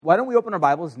Why don't we open our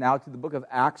Bibles now to the book of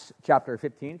Acts, chapter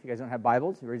 15. If you guys don't have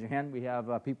Bibles, raise your hand. We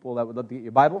have people that would love to get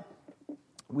your Bible.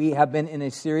 We have been in a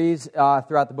series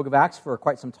throughout the book of Acts for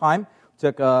quite some time. We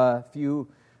took a few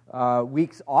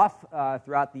weeks off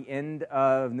throughout the end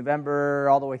of November,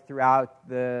 all the way throughout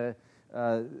the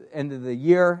end of the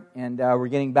year, and we're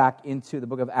getting back into the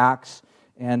book of Acts.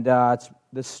 And it's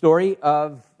the story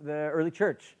of the early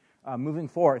church moving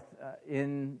forth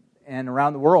in and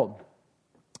around the world.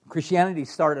 Christianity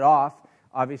started off,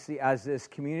 obviously, as this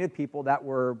community of people that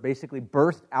were basically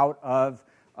birthed out of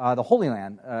the Holy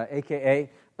Land,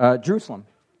 a.k.a. Jerusalem.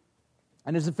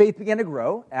 And as the faith began to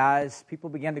grow, as people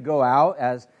began to go out,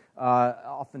 as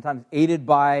oftentimes aided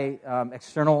by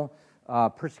external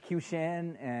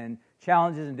persecution and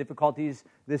challenges and difficulties,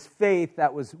 this faith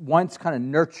that was once kind of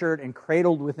nurtured and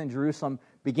cradled within Jerusalem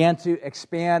began to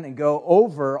expand and go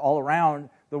over all around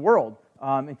the world.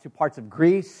 Into parts of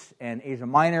Greece and Asia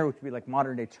Minor, which would be like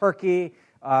modern-day Turkey,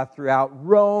 throughout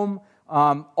Rome,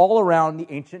 all around the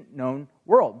ancient known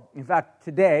world. In fact,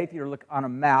 today, if you look on a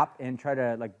map and try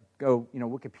to go,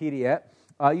 Wikipedia,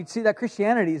 you'd see that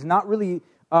Christianity is not really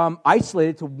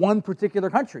isolated to one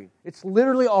particular country. It's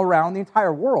literally all around the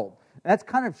entire world. And that's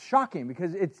kind of shocking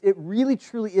because it really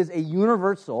truly is a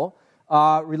universal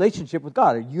relationship with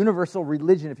God, a universal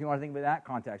religion, if you want to think of it in that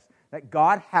context, that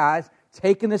God has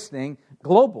taken this thing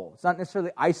global. It's not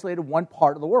necessarily isolated one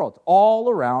part of the world. It's all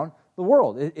around the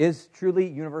world. It is truly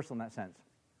universal in that sense.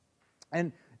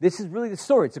 And this is really the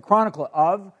story. It's a chronicle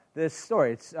of this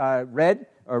story. It's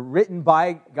written by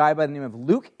a guy by the name of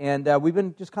Luke, and we've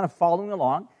been just kind of following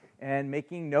along and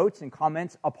making notes and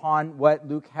comments upon what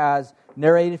Luke has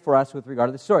narrated for us with regard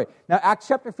to the story. Now, Acts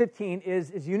chapter 15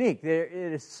 is unique. It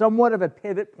is somewhat of a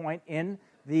pivot point in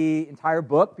the entire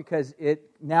book because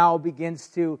it now begins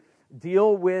to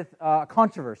deal with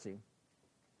controversy.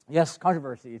 Yes,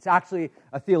 controversy. It's actually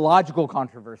a theological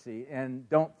controversy, and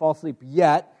don't fall asleep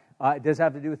yet. It does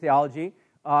have to do with theology.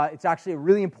 It's actually a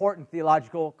really important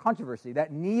theological controversy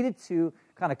that needed to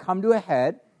kind of come to a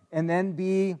head and then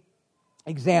be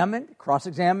examined,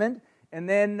 cross-examined, and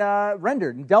then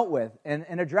rendered and dealt with and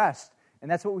addressed. And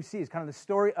that's what we see is kind of the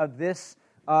story of this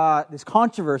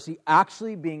controversy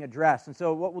actually being addressed. And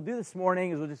so what we'll do this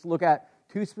morning is we'll just look at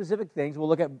two specific things. We'll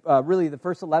look at really the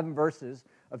first 11 verses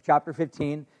of chapter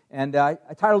 15. And I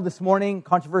titled this morning,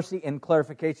 Controversy and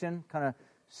Clarification, kind of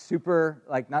super,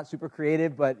 not super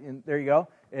creative, but there you go.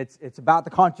 It's about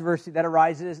the controversy that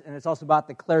arises, and it's also about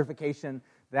the clarification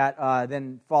that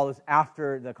then follows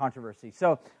after the controversy.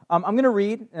 So I'm going to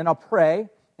read, and I'll pray,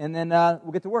 and then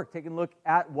we'll get to work, taking a look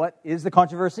at what is the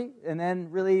controversy, and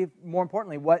then really, more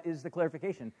importantly, what is the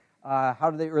clarification?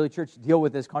 How did the early church deal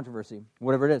with this controversy,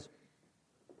 whatever it is?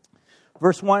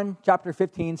 Verse 1, chapter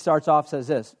 15, starts off, says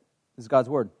this. This is God's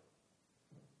word.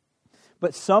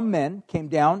 But some men came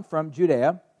down from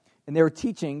Judea, and they were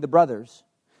teaching the brothers,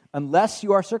 unless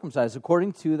you are circumcised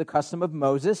according to the custom of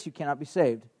Moses, you cannot be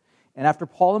saved. And after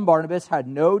Paul and Barnabas had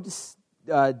no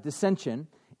dissension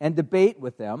and debate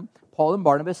with them, Paul and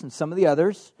Barnabas and some of the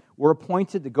others were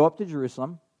appointed to go up to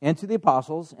Jerusalem and to the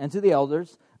apostles and to the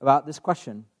elders about this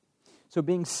question. So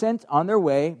being sent on their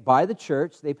way by the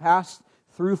church, they passed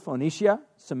through Phoenicia,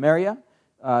 Samaria,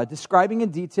 describing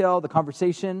in detail the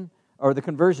conversion, of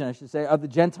the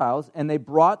Gentiles, and they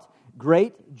brought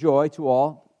great joy to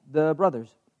all the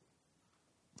brothers.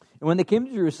 And when they came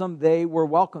to Jerusalem, they were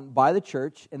welcomed by the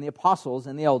church and the apostles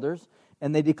and the elders,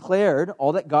 and they declared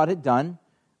all that God had done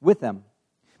with them.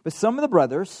 But some of the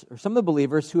brothers, or some of the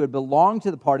believers who had belonged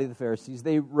to the party of the Pharisees,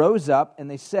 they rose up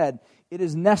and they said, it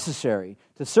is necessary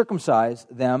to circumcise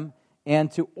them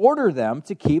and to order them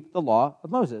to keep the law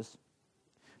of Moses.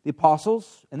 The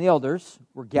apostles and the elders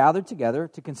were gathered together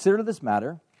to consider this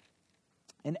matter,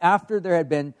 and after there had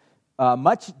been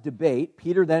much debate,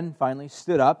 Peter then finally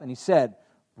stood up and he said,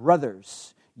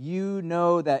 brothers, you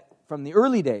know that from the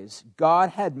early days God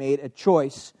had made a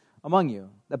choice among you,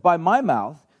 that by my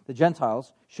mouth the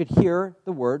Gentiles should hear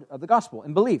the word of the gospel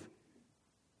and believe.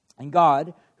 And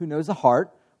God, who knows the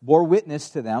heart, bore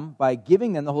witness to them by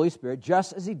giving them the Holy Spirit,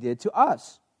 just as he did to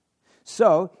us.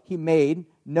 So he made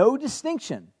no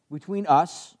distinction between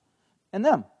us and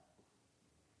them,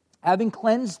 having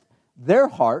cleansed their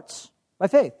hearts by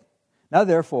faith. Now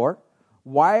therefore,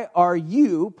 why are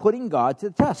you putting God to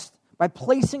the test by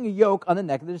placing a yoke on the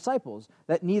neck of the disciples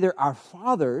that neither our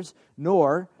fathers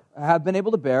nor have been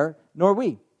able to bear, nor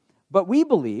we? But we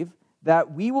believe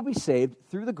that we will be saved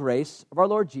through the grace of our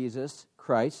Lord Jesus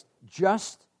Christ,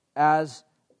 just as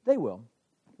they will.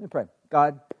 Let me pray.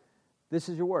 God, this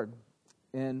is your word,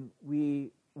 and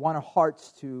we want our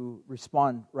hearts to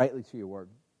respond rightly to your word.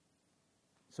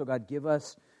 So God, give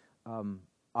us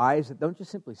eyes that don't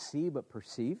just simply see but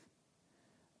perceive.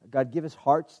 God, give us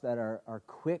hearts that are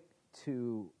quick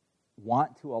to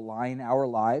want to align our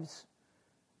lives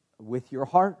with your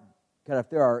heart. God, if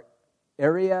there are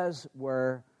areas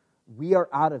where we are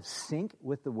out of sync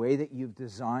with the way that you've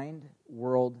designed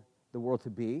the world to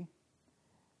be,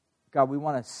 God, we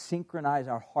want to synchronize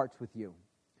our hearts with you.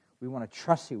 We want to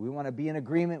trust you. We want to be in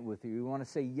agreement with you. We want to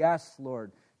say, yes,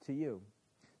 Lord, to you.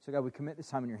 So, God, we commit this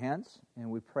time in your hands, and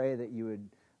we pray that you would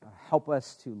help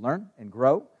us to learn and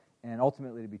grow and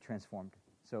ultimately to be transformed.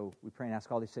 So we pray and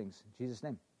ask all these things in Jesus'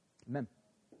 name. Amen.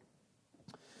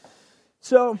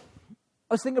 So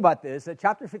I was thinking about this, that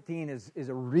chapter 15 is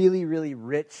a really, really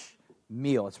rich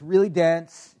meal. It's really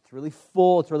dense. It's really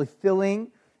full. It's really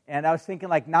filling. And I was thinking,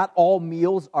 like, not all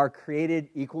meals are created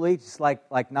equally, just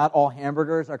like not all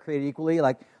hamburgers are created equally.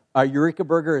 Like, a Eureka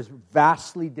Burger is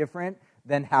vastly different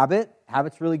than Habit.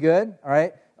 Habit's really good, all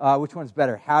right? Which one's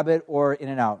better, Habit or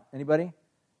In-N-Out? Anybody?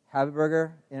 Habit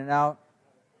Burger, In-N-Out?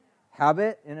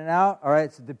 Habit, In-N-Out? All right,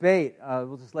 it's a debate.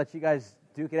 We'll just let you guys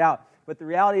duke it out. But the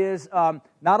reality is,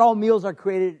 not all meals are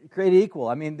created equal.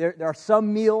 I mean, there are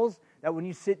some meals that when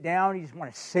you sit down, you just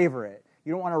want to savor it.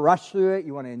 You don't want to rush through it.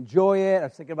 You want to enjoy it. I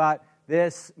was thinking about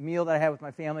this meal that I had with my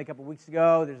family a couple weeks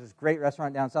ago. There's this great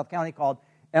restaurant down in South County called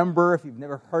Ember. If you've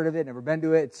never heard of it, never been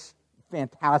to it, it's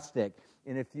fantastic.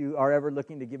 And if you are ever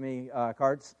looking to give me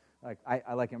cards, like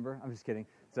I like Ember. I'm just kidding.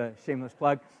 It's a shameless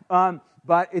plug.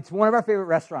 But it's one of our favorite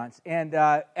restaurants. And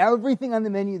everything on the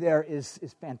menu there is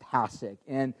fantastic.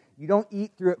 And you don't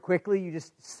eat through it quickly. You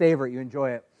just savor it. You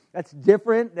enjoy it. That's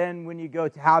different than when you go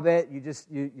to Habit. You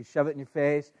shove it in your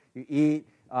face. You eat,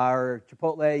 or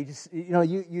Chipotle.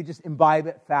 You just imbibe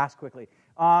it fast, quickly.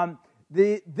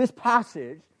 This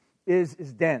passage is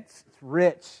dense. It's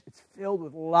rich. It's filled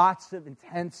with lots of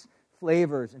intense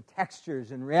flavors and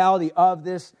textures. And reality of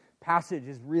this passage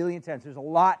is really intense. There's a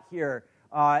lot here,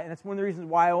 and that's one of the reasons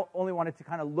why I only wanted to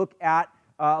kind of look at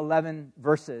 11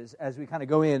 verses as we kind of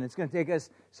go in. It's going to take us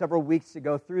several weeks to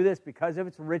go through this because of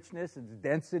its richness, its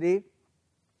density.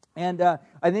 And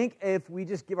I think if we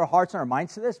just give our hearts and our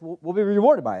minds to this, we'll be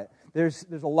rewarded by it. There's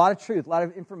a lot of truth, a lot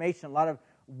of information, a lot of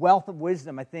wealth of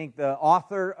wisdom. I think the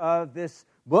author of this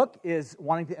book is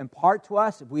wanting to impart to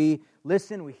us. If we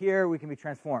listen, we hear, we can be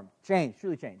transformed, changed,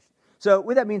 truly changed. So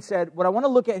with that being said, what I want to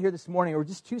look at here this morning are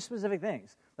just two specific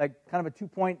things, like kind of a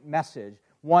 2-point message.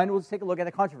 One, we'll just take a look at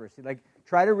the controversy, like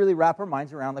try to really wrap our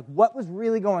minds around like what was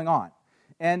really going on.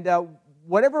 And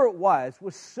whatever it was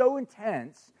so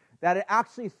intense that it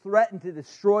actually threatened to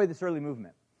destroy this early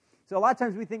movement. So a lot of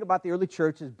times we think about the early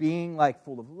church as being like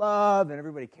full of love and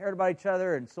everybody cared about each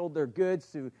other and sold their goods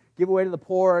to give away to the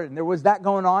poor, and there was that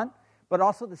going on. But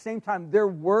also at the same time, there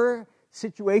were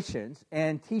situations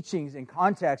and teachings and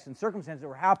contexts and circumstances that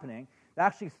were happening that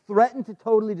actually threatened to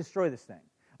totally destroy this thing.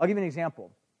 I'll give you an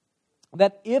example.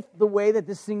 That if the way that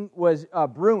this thing was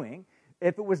brewing,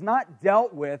 if it was not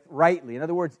dealt with rightly, in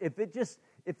other words, if it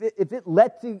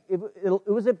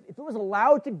was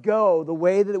allowed to go the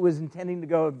way that it was intending to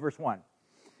go in verse 1,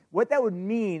 what that would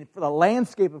mean for the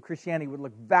landscape of Christianity would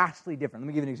look vastly different. Let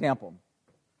me give you an example.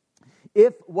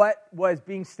 If what was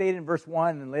being stated in verse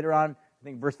 1 and later on, I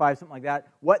think verse 5, something like that,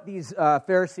 what these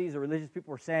Pharisees or religious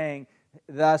people were saying,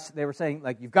 thus they were saying,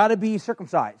 like, you've got to be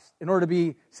circumcised in order to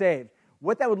be saved.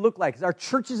 What that would look like is our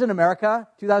churches in America,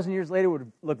 2,000 years later,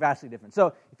 would look vastly different. So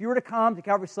if you were to come to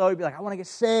Calvary Slow, you'd be like, I want to get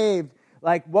saved.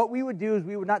 Like, what we would do is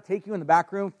we would not take you in the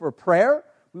back room for prayer.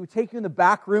 We would take you in the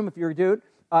back room, if you're a dude,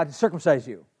 to circumcise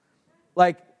you.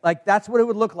 Like that's what it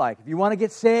would look like. If you want to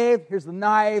get saved, here's the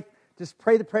knife. Just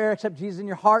pray the prayer, accept Jesus in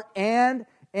your heart, and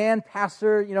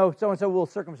pastor, so-and-so will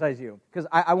circumcise you. Because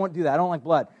I won't do that. I don't like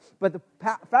blood. But the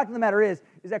fact of the matter is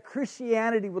that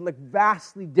Christianity would look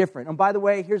vastly different. And by the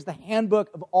way, here's the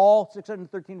handbook of all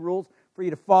 613 rules for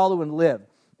you to follow and live.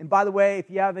 And by the way, if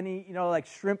you have any, like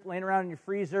shrimp laying around in your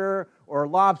freezer or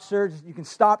lobster, you can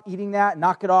stop eating that,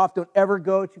 knock it off. Don't ever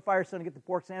go to Firestone to get the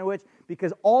pork sandwich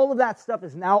because all of that stuff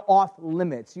is now off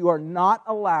limits. You are not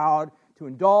allowed to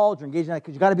indulge or engage in that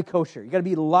because you've got to be kosher. You've got to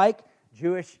be like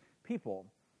Jewish people.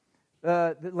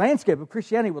 The landscape of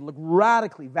Christianity would look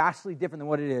radically, vastly different than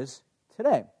what it is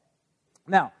today.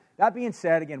 Now, that being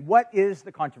said, again, what is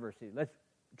the controversy? Let's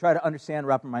try to understand,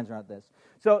 wrap our minds around this.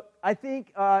 So I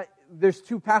think there's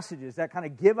two passages that kind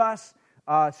of give us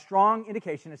a strong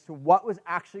indication as to what was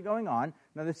actually going on.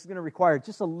 Now, this is going to require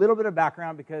just a little bit of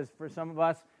background because for some of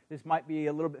us, this might be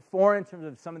a little bit foreign in terms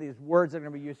of some of these words that are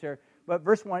going to be used here. But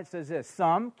verse 1, it says this,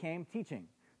 some came teaching.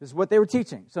 This is what they were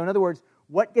teaching. So in other words,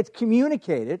 what gets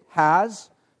communicated has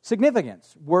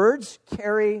significance. Words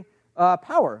carry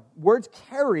power. Words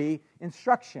carry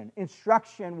instruction.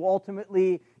 Instruction will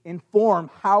ultimately inform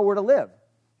how we're to live.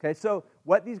 Okay, so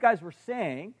what these guys were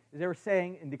saying is they were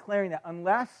saying and declaring that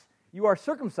unless you are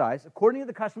circumcised, according to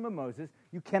the custom of Moses,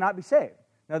 you cannot be saved.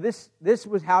 Now, this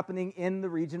was happening in the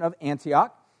region of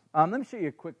Antioch. Let me show you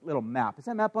a quick little map. Is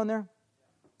that map on there?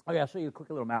 Okay, I'll show you a quick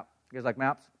little map. You guys like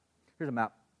maps? Here's a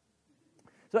map.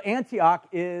 So Antioch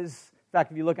is, in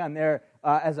fact, if you look on there,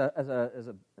 as a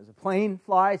plane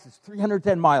flies, it's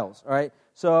 310 miles. All right.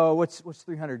 So what's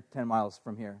 310 miles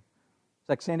from here? It's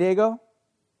like San Diego.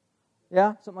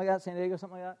 Yeah, something like that. San Diego,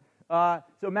 something like that.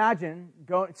 So imagine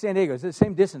going San Diego. It's the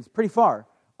same distance, pretty far.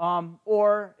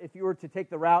 Or if you were to take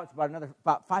the route, it's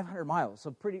about 500 miles.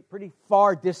 So pretty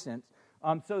far distance.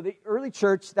 So the early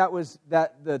church that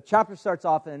the chapter starts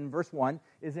off in verse 1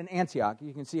 is in Antioch.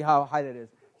 You can see how high that is.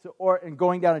 So and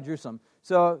going down to Jerusalem.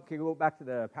 So okay, go back to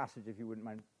the passage if you wouldn't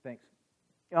mind. Thanks.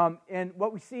 And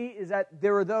what we see is that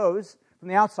there are those from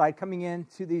the outside coming in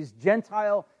to these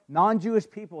Gentile, non-Jewish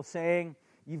people saying,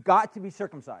 you've got to be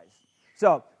circumcised.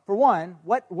 So, for one,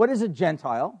 what is a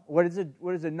Gentile? What is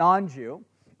a non-Jew?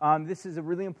 This is a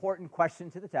really important question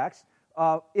to the text.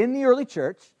 In the early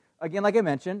church, again, like I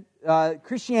mentioned,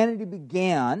 Christianity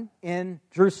began in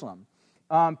Jerusalem.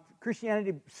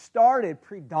 Christianity started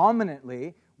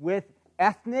predominantly with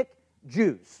ethnic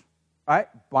Jews, right?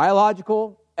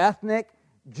 Biological, ethnic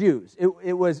Jews.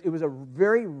 It was a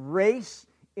very race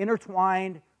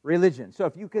intertwined religion. So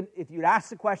if you'd ask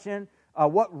the question,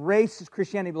 what race does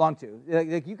Christianity belong to?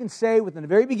 Like you can say within the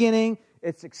very beginning,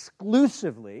 it's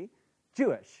exclusively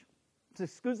Jewish. It's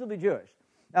exclusively Jewish.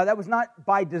 Now, that was not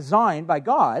by design by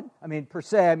God. I mean, per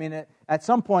se. I mean, at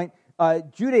some point,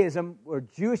 Judaism or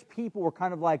Jewish people were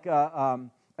kind of like a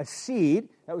seed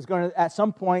that was going to, at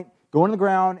some point, go in the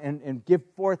ground and give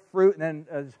forth fruit, and then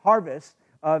a harvest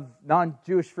of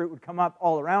non-Jewish fruit would come up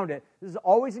all around it. This is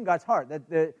always in God's heart, that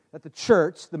the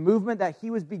church, the movement that He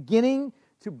was beginning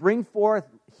to bring forth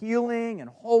healing and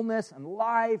wholeness and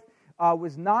life,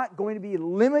 was not going to be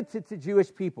limited to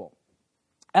Jewish people,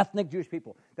 ethnic Jewish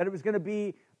people, that it was going to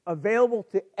be available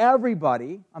to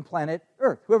everybody on planet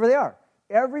Earth, whoever they are.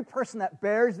 Every person that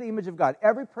bears the image of God,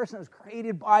 every person that was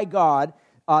created by God,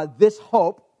 this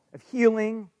hope of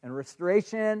healing and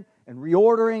restoration and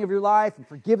reordering of your life and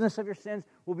forgiveness of your sins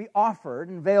will be offered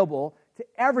and available to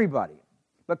everybody.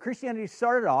 But Christianity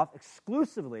started off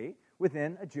exclusively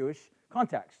within a Jewish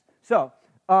context. So,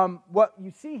 what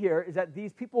you see here is that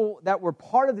these people that were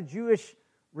part of the Jewish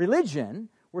religion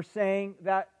were saying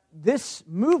that this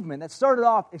movement that started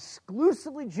off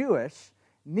exclusively Jewish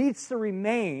needs to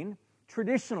remain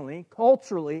traditionally,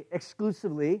 culturally,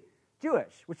 exclusively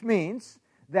Jewish, which means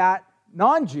that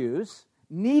non-Jews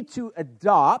need to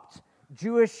adopt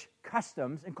Jewish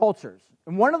customs and cultures.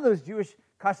 And one of those Jewish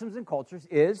customs and cultures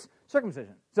is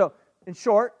circumcision. So, in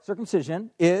short, circumcision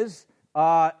is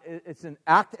it's an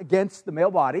act against the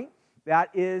male body that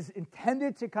is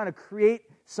intended to kind of create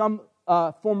some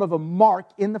form of a mark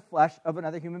in the flesh of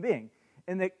another human being.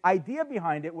 And the idea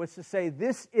behind it was to say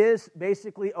this is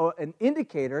basically an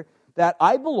indicator that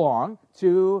I belong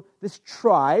to this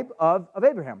tribe of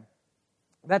Abraham.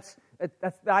 That's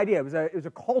the idea. It was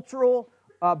a cultural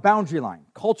boundary line,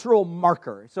 cultural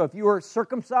marker. So if you were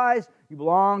circumcised, you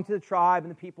belong to the tribe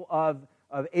and the people of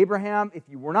Abraham. If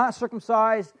you were not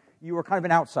circumcised, you were kind of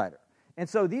an outsider. And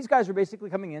so these guys are basically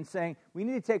coming in saying, we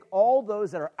need to take all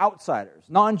those that are outsiders,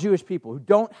 non-Jewish people who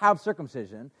don't have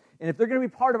circumcision, and if they're going to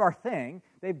be part of our thing,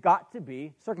 they've got to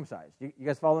be circumcised. You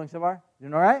guys following so far?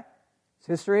 Doing all right? It's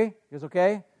history. You guys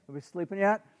okay? Nobody sleeping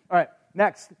yet? All right,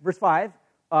 next, verse 5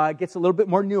 gets a little bit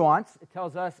more nuance. It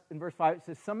tells us in verse 5, it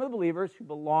says, some of the believers who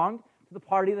belonged to the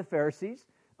party of the Pharisees,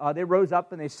 they rose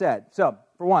up and they said, so,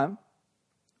 for one,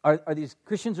 are these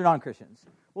Christians or non-Christians?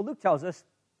 Well, Luke tells us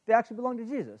they actually belong to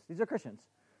Jesus. These are Christians.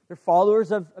 They're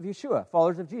followers of Yeshua,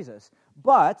 followers of Jesus.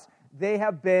 But they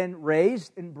have been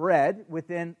raised and bred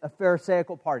within a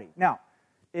Pharisaical party. Now,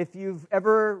 if you've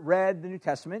ever read the New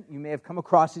Testament, you may have come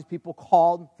across these people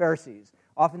called Pharisees.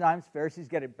 Oftentimes, Pharisees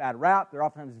get a bad rap. They're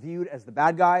oftentimes viewed as the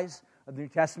bad guys of the New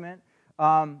Testament.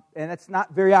 And that's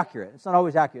not very accurate. It's not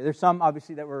always accurate. There's some,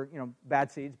 obviously, that were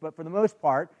bad seeds. But for the most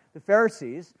part, the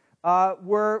Pharisees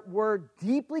were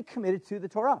deeply committed to the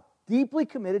Torah, deeply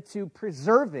committed to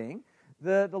preserving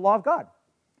the law of God.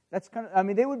 That's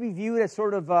they would be viewed as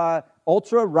sort of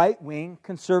ultra right-wing,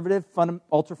 conservative,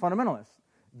 ultra fundamentalists.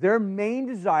 Their main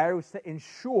desire was to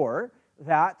ensure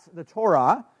that the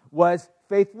Torah was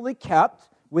faithfully kept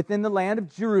within the land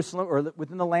of Jerusalem, or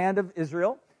within the land of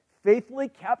Israel, faithfully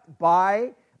kept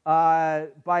by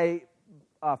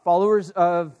followers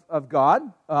of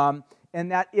God,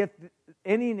 and that if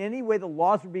any way the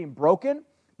laws were being broken,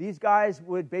 these guys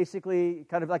would basically,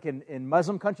 kind of like in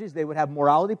Muslim countries, they would have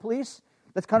morality police.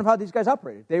 That's kind of how these guys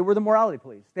operated. They were the morality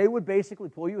police. They would basically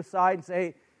pull you aside and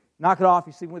say, knock it off,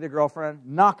 you're sleeping with your girlfriend.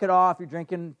 Knock it off, you're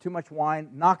drinking too much wine.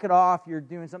 Knock it off, you're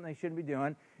doing something you shouldn't be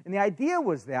doing. And the idea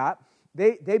was that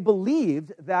they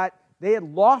believed that they had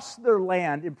lost their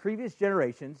land in previous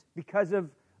generations because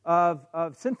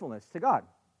of sinfulness to God.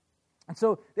 And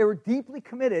so they were deeply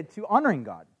committed to honoring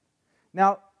God.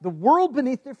 Now, the world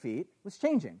beneath their feet was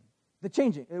changing.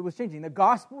 It was changing. The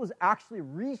gospel was actually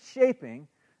reshaping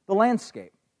the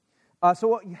landscape. So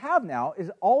what you have now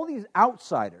is all these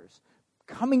outsiders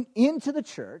coming into the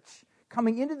church,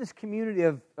 coming into this community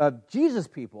of Jesus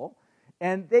people,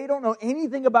 and they don't know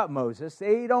anything about Moses.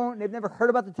 They've never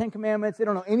heard about the Ten Commandments. They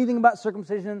don't know anything about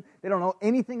circumcision. They don't know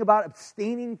anything about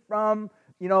abstaining from,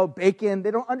 bacon.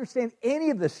 They don't understand any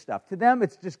of this stuff. To them,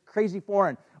 it's just crazy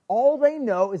foreign. All they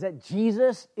know is that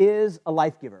Jesus is a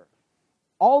life giver.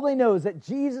 All they know is that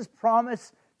Jesus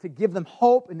promised to give them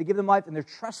hope and to give them life, and they're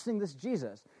trusting this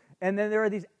Jesus. And then there are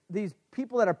these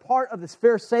people that are part of this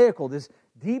Pharisaical, this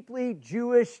deeply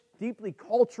Jewish, deeply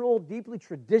cultural, deeply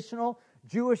traditional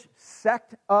Jewish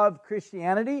sect of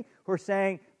Christianity who are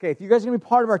saying, okay, if you guys are going to be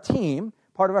part of our team,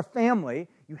 part of our family,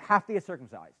 you have to get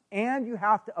circumcised. And you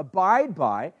have to abide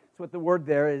by, that's what the word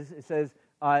there is, it says,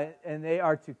 and they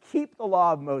are to keep the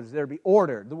law of Moses. They're to be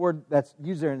ordered. The word that's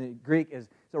used there in the Greek is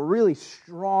a really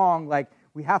strong, like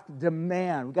we have to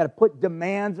demand. We've got to put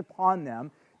demands upon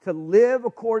them to live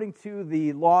according to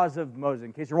the laws of Moses.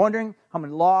 In case you're wondering, how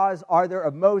many laws are there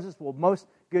of Moses? Well, most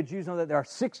good Jews know that there are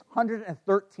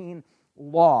 613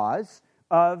 laws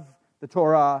of the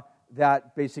Torah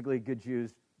that basically good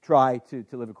Jews try to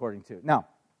live according to. Now,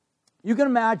 you can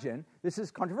imagine this is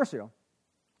controversial.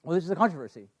 Well, this is a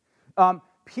controversy.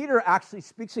 Peter actually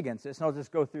speaks against this, and I'll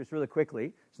just go through this really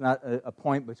quickly. It's not a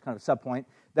point, but it's kind of a sub-point,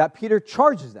 that Peter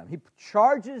charges them. He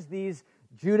charges these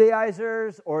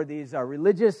Judaizers or these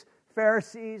religious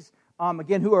Pharisees,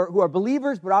 again, who are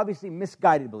believers, but obviously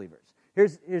misguided believers.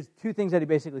 Here's two things that he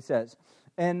basically says.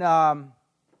 In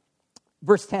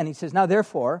verse 10, he says, "Now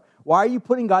therefore, why are you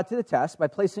putting God to the test by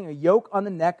placing a yoke on the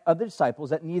neck of the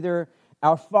disciples that neither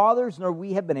our fathers nor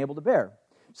we have been able to bear?"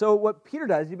 So what Peter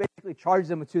does, he basically charges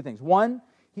them with two things. One,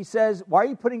 he says, why are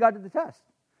you putting God to the test?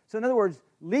 So in other words,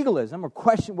 legalism, or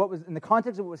question, what was in the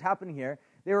context of what was happening here,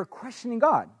 they were questioning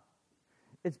God.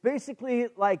 It's basically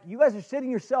like you guys are setting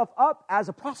yourself up as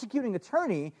a prosecuting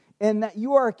attorney and that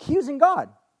you are accusing God.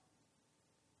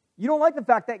 You don't like the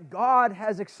fact that God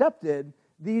has accepted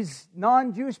these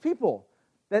non-Jewish people,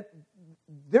 that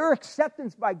their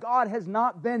acceptance by God has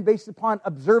not been based upon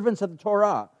observance of the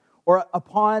Torah or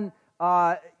upon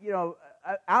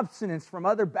abstinence from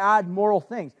other bad moral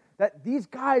things. That these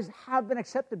guys have been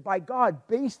accepted by God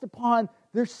based upon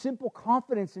their simple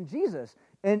confidence in Jesus.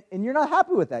 And you're not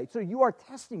happy with that. So you are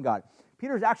testing God.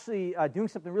 Peter's actually doing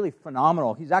something really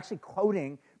phenomenal. He's actually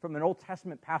quoting from an Old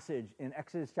Testament passage in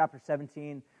Exodus chapter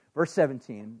 17, verse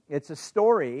 17. It's a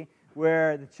story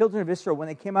where the children of Israel, when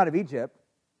they came out of Egypt,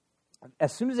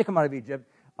 as soon as they come out of Egypt,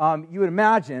 you would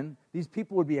imagine these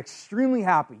people would be extremely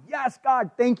happy. Yes,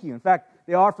 God, thank you. In fact,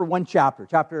 they are for one chapter.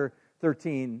 Chapter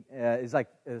 13 is like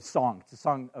a song. It's a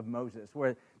song of Moses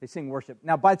where they sing worship.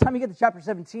 Now, by the time you get to chapter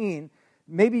 17,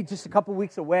 maybe just a couple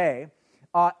weeks away,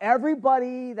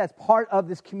 everybody that's part of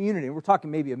this community, we're talking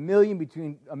maybe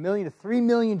between 1 million to 3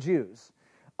 million Jews,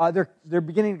 they're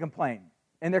beginning to complain.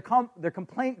 And their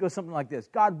complaint goes something like this: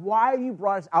 God, why have you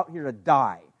brought us out here to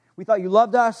die? We thought you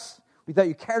loved us. We thought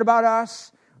you cared about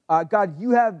us. God,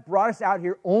 you have brought us out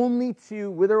here only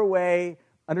to wither away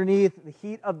underneath the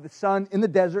heat of the sun in the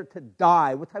desert to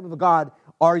die. What type of a God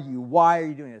are you? Why are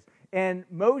you doing this? And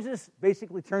Moses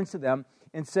basically turns to them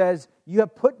and says, you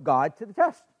have put God to the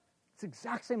test. It's the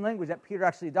exact same language that Peter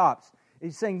actually adopts.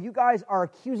 He's saying, you guys are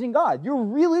accusing God. Your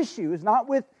real issue is not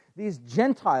with these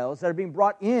Gentiles that are being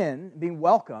brought in, being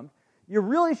welcomed. Your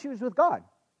real issue is with God.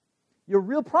 Your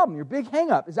real problem, your big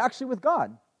hang-up is actually with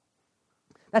God.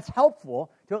 That's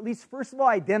helpful to at least, first of all,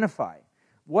 identify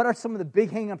what are some of the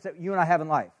big hang-ups that you and I have in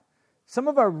life. Some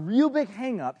of our real big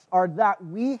hang-ups are that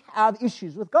we have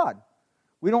issues with God.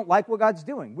 We don't like what God's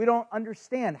doing. We don't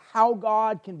understand how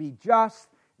God can be just,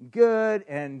 and good,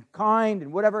 and kind,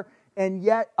 and whatever, and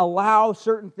yet allow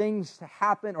certain things to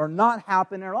happen or not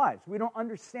happen in our lives. We don't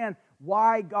understand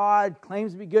why God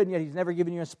claims to be good and yet He's never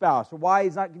given you a spouse, or why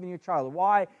He's not giving you a child, or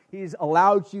why He's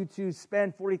allowed you to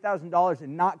spend $40,000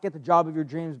 and not get the job of your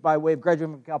dreams by way of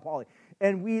graduating from Cal Poly.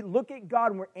 And we look at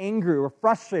God and we're angry, we're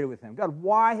frustrated with Him. God,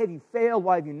 why have you failed?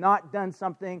 Why have you not done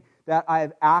something that I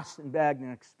have asked and begged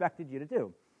and expected you to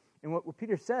do? And what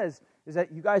Peter says is that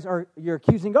you're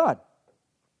accusing God.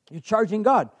 You're charging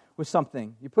God with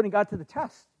something. You're putting God to the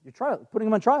test. You're putting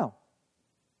him on trial.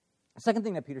 The second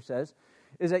thing that Peter says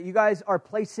is that you guys are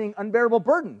placing unbearable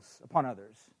burdens upon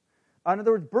others. In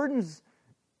other words, burdens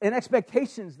and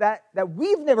expectations that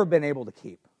we've never been able to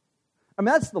keep. I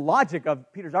mean, that's the logic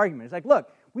of Peter's argument. It's like,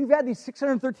 look, we've had these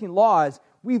 613 laws.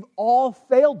 We've all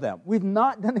failed them. We've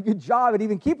not done a good job at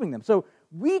even keeping them. So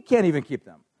we can't even keep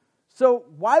them. So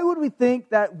why would we think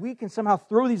that we can somehow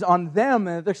throw these on them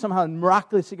and that they're somehow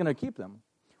miraculously going to keep them?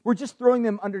 We're just throwing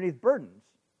them underneath burdens.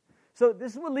 So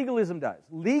this is what legalism does.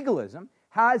 Legalism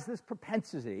has this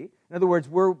propensity. In other words,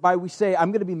 whereby we say,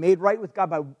 I'm going to be made right with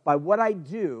God by what I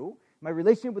do. My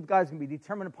relationship with God is going to be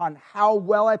determined upon how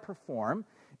well I perform.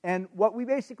 And what we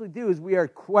basically do is we are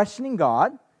questioning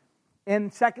God.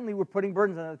 And secondly, we're putting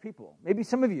burdens on other people. Maybe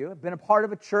some of you have been a part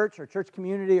of a church or church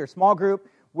community or small group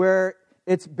where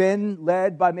it's been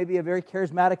led by maybe a very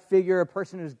charismatic figure, a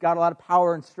person who's got a lot of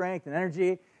power and strength and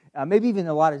energy, maybe even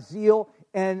a lot of zeal,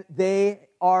 and they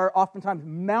are oftentimes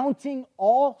mounting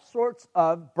all sorts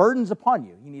of burdens upon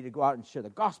you. You need to go out and share the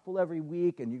gospel every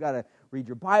week, and you got to read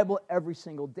your Bible every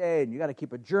single day, and you got to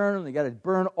keep a journal, and you got to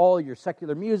burn all your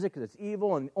secular music because it's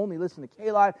evil, and only listen to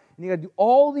K-Live, and you got to do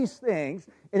all these things.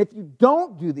 And if you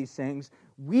don't do these things,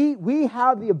 we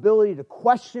have the ability to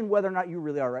question whether or not you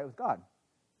really are right with God.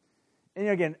 And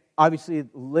again, obviously,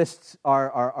 lists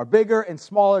are bigger and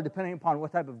smaller depending upon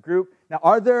what type of group. Now,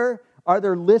 are there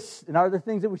lists and are there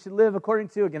things that we should live according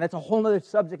to? Again, that's a whole other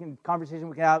subject and conversation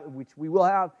we can have, which we will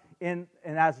have and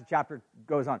as the chapter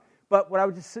goes on. But what I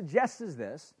would just suggest is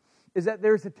that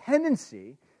there's a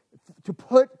tendency to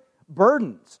put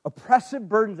burdens, oppressive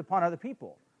burdens upon other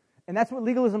people. And that's what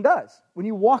legalism does. When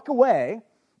you walk away,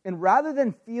 and rather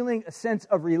than feeling a sense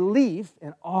of relief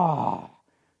and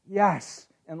yes,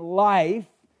 and life,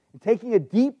 and taking a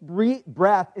deep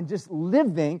breath and just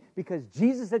living because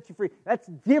Jesus set you free, that's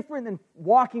different than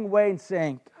walking away and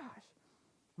saying, gosh,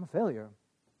 I'm a failure.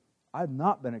 I've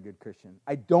not been a good Christian.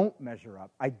 I don't measure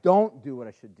up. I don't do what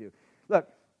I should do. Look,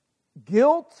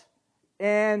 guilt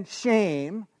and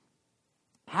shame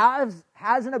has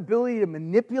an ability to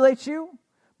manipulate you,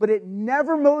 but it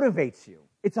never motivates you.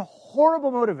 It's a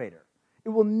horrible motivator. It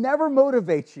will never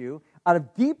motivate you out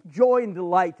of deep joy and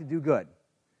delight to do good.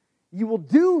 You will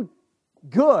do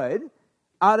good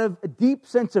out of a deep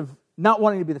sense of not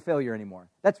wanting to be the failure anymore.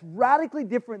 That's radically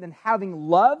different than having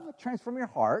love transform your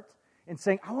heart and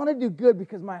saying, I want to do good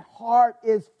because my heart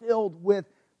is filled with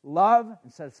love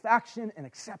and satisfaction and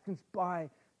acceptance by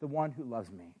the one who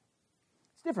loves me.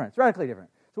 It's different. It's radically different.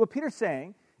 So what Peter's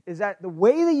saying is that the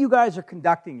way that you guys are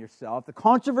conducting yourself, the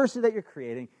controversy that you're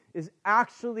creating, is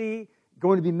actually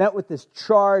going to be met with this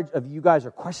charge of you guys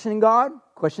are questioning God,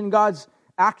 questioning God's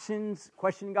actions,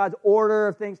 questioning God's order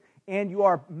of things, and you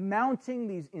are mounting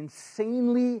these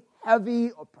insanely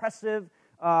heavy, oppressive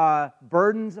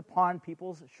burdens upon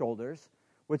people's shoulders,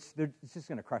 which it's just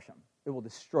going to crush them. It will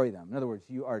destroy them. In other words,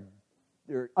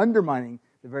 you're undermining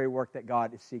the very work that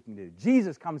God is seeking to do.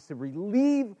 Jesus comes to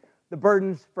relieve the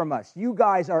burdens from us. You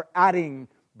guys are adding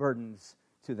burdens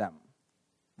to them.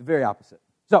 The very opposite.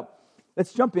 So,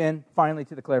 let's jump in finally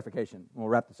to the clarification. We'll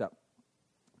wrap this up.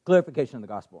 Clarification of the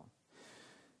gospel.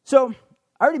 So,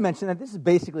 I already mentioned that this is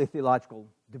basically a theological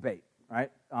debate, right?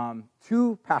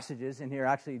 Two passages in here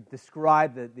actually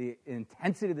describe the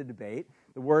intensity of the debate.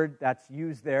 The word that's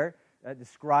used there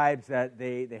describes that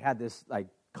they had this like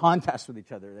contest with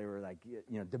each other. They were like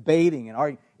debating and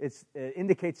arguing. It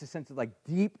indicates a sense of like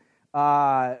deep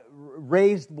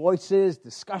raised voices,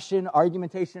 discussion,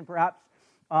 argumentation, perhaps.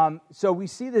 So we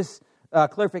see this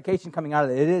clarification coming out of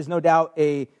it. It is no doubt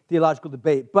a theological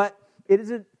debate, but it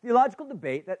is a theological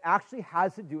debate that actually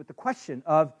has to do with the question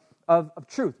of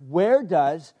truth. Where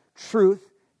does truth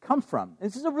come from? And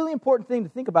this is a really important thing to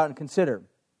think about and consider.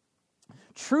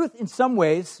 Truth, in some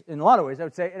ways, in a lot of ways, I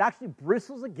would say, it actually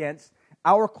bristles against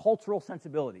our cultural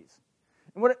sensibilities.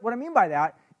 And what I mean by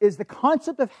that is the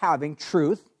concept of having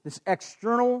truth, this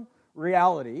external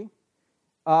reality,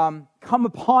 come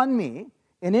upon me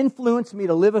and influence me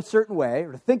to live a certain way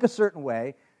or to think a certain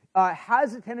way,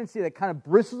 has a tendency that kind of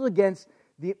bristles against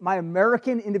my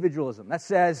American individualism. That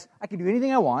says, I can do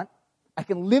anything I want, I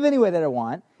can live any way that I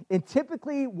want, and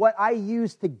typically what I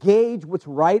use to gauge what's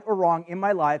right or wrong in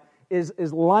my life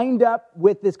is lined up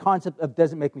with this concept of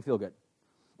does it make me feel good.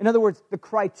 In other words, the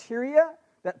criteria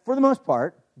that, for the most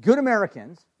part, good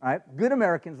Americans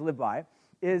live by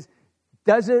is,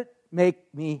 does it make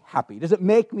me happy? Does it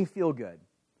make me feel good?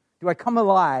 Do I come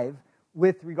alive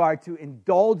with regard to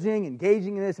indulging,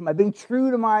 engaging in this? Am I being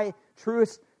true to my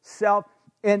truest self?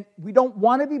 And we don't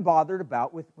want to be bothered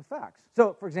about with facts.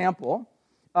 So, for example,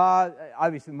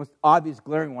 obviously the most obvious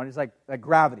glaring one is like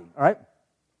gravity, all right?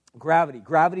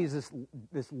 Gravity is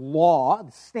this law,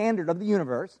 the standard of the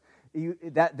universe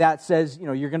that says,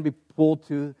 you're going to be pulled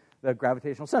to the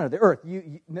gravitational center, the earth.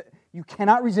 You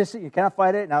cannot resist it. You cannot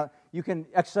fight it. Now, you can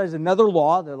exercise another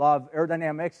law, the law of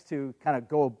aerodynamics, to kind of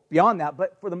go beyond that.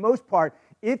 But for the most part,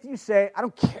 if you say, I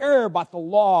don't care about the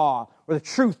law or the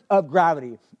truth of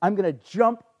gravity, I'm going to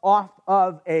jump off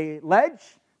of a ledge,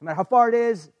 no matter how far it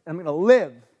is, and I'm going to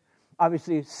live.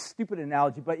 Obviously, a stupid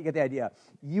analogy, but you get the idea.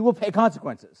 You will pay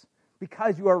consequences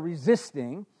because you are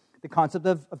resisting the concept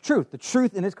of truth. The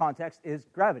truth in this context is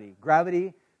gravity.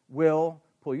 Gravity will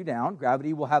pull you down.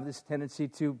 Gravity will have this tendency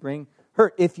to bring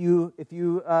hurt if you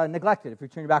neglect it, if you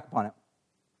turn your back upon it.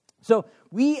 So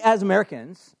we as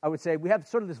Americans, I would say, we have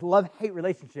sort of this love-hate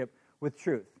relationship with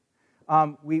truth.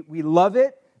 We love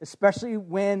it, especially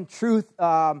when truth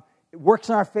works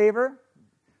in our favor,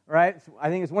 right? So I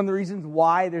think it's one of the reasons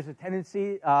why there's a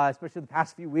tendency, especially the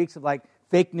past few weeks, of like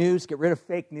fake news, get rid of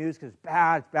fake news because it's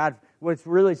bad. What it's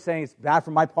really saying is bad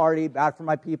for my party, bad for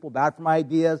my people, bad for my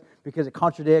ideas because it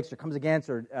contradicts or comes against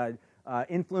or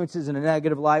influences in a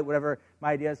negative light, whatever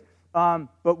my ideas.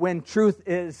 But when truth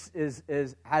has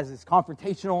this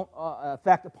confrontational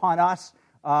effect upon us,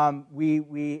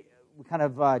 we kind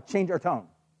of change our tone.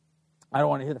 I don't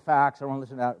want to hear the facts. I don't want to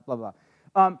listen to that, blah,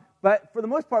 blah. But for the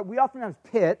most part, we oftentimes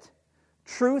pit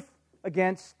truth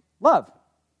against love.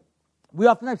 We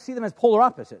oftentimes see them as polar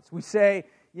opposites. We say,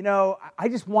 I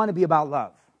just want to be about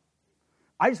love.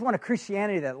 I just want a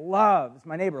Christianity that loves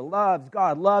my neighbor, loves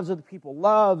God, loves other people,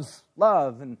 loves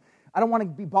love. And I don't want to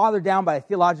be bothered down by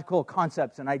theological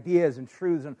concepts and ideas and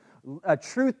truths. And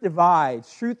truth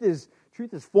divides. Truth is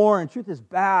foreign. Truth is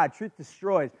bad. Truth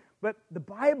destroys. But the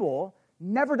Bible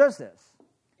never does this.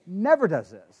 Never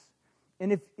does this.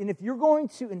 And if you're going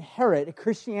to inherit a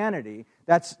Christianity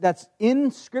that's in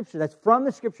Scripture, that's from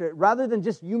the Scripture, rather than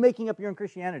just you making up your own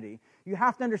Christianity, you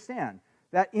have to understand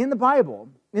that in the Bible,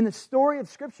 in the story of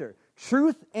Scripture,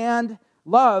 truth and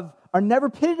love are never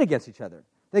pitted against each other.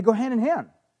 They go hand in hand.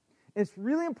 And it's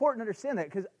really important to understand that,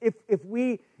 because if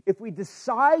we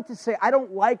decide to say, I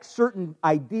don't like certain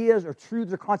ideas or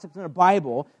truths or concepts in the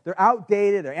Bible, they're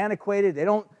outdated, they're antiquated, they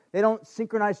don't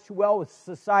synchronize too well with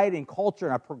society and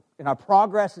culture and our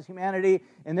progress as humanity,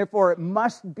 and therefore it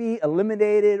must be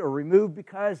eliminated or removed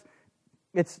because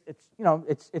it's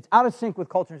out of sync with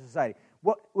culture and society.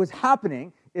 What was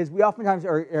happening is we oftentimes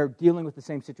are dealing with the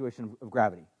same situation of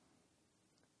gravity.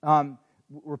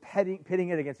 We're pitting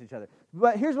it against each other.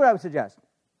 But here's what I would suggest,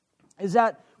 is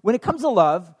that when it comes to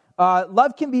love,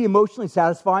 love can be emotionally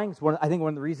satisfying. It's I think one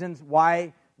of the reasons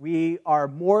why we are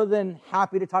more than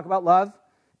happy to talk about love.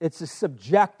 It's a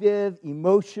subjective,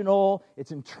 emotional,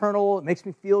 it's internal, it makes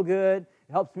me feel good,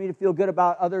 it helps me to feel good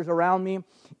about others around me.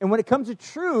 And when it comes to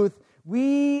truth,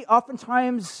 we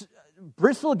oftentimes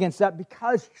bristle against that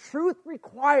because truth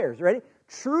requires, ready?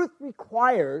 Truth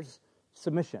requires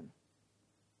submission.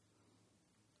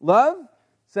 Love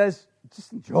says,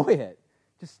 just enjoy it.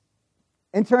 Just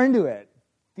enter into it.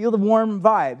 Feel the warm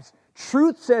vibes.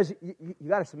 Truth says, you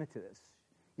got to submit to this.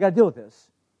 You got to deal with this.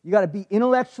 You got to be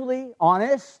intellectually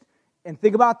honest and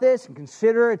think about this and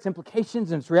consider its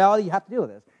implications and its reality. You have to deal with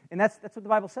this. And that's what the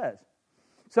Bible says.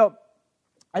 So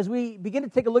as we begin to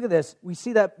take a look at this, we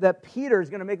see that Peter is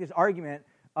going to make this argument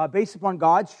based upon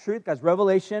God's truth, God's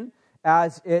revelation,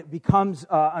 as it becomes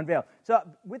unveiled. So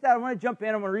with that, I want to jump in.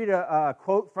 I want to read a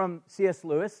quote from C.S.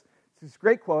 Lewis. It's this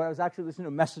great quote. I was actually listening to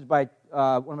a message by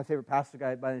one of my favorite pastor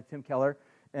guys by the name of Tim Keller,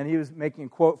 and he was making a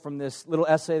quote from this little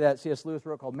essay that C.S. Lewis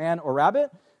wrote called Man or Rabbit.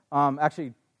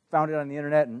 Actually found it on the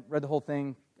internet and read the whole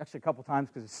thing actually a couple times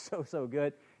because it's so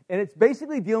good. And it's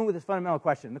basically dealing with this fundamental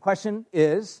question. The question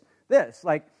is this,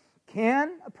 like,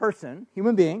 can a person,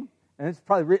 human being, and it's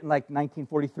probably written like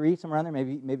 1943, somewhere around there,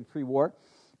 maybe pre-war,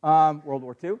 World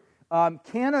War II,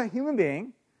 can a human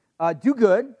being do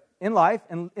good in life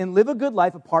and live a good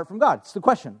life apart from God? It's the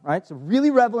question, right? It's a really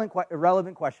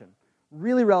relevant question.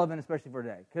 Really relevant, especially for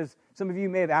today. Because some of you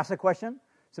may have asked that question.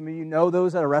 Some of you know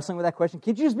those that are wrestling with that question.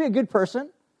 Can't you just be a good person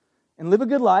and live a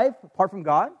good life apart from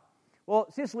God? Well,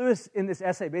 C.S. Lewis in this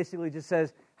essay basically just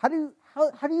says, how do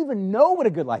you even know what a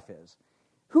good life is?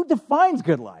 Who defines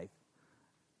good life?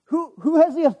 Who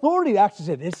has the authority to actually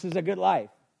say, this is a good life?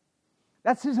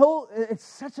 That's his whole, it's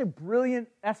such a brilliant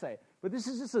essay. But this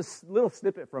is just a little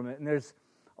snippet from it, and there's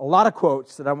a lot of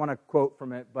quotes that I want to quote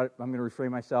from it, but I'm going to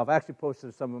refrain myself. I actually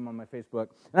posted some of them on my Facebook,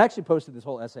 and I actually posted this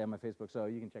whole essay on my Facebook, so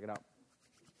you can check it out.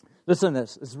 Listen to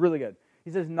this. This is really good.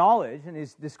 He says knowledge, and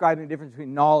he's describing the difference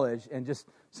between knowledge and just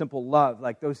simple love.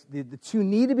 Like the two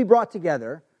need to be brought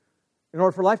together in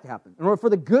order for life to happen, in order for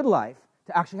the good life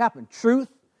to actually happen. Truth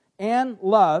and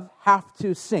love have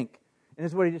to sync. And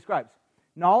this is what he describes.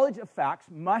 Knowledge of facts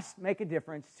must make a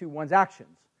difference to one's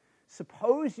actions.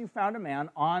 Suppose you found a man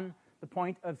on the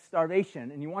point of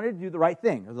starvation and you wanted to do the right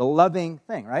thing, or the loving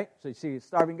thing, right? So you see a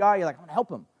starving guy, you're like, I'm going to help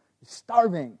him. He's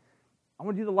starving. I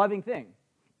want to do the loving thing.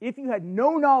 If you had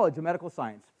no knowledge of medical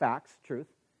science, facts, truth,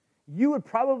 you would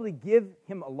probably give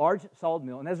him a large, solid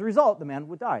meal, and as a result, the man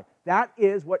would die. That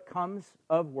is what comes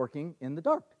of working in the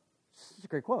dark. This is a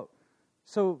great quote.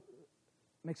 So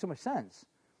it makes so much sense.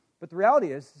 But the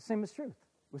reality is the same as truth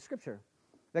with Scripture.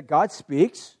 That God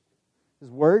speaks, His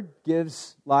Word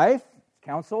gives life,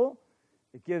 counsel,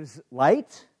 it gives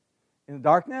light in the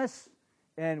darkness,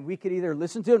 and we could either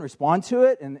listen to it and respond to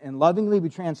it and lovingly be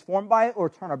transformed by it, or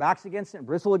turn our backs against it and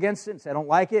bristle against it and say, I don't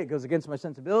like it, it goes against my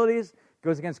sensibilities, it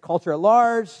goes against culture at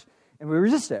large, and we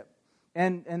resist it.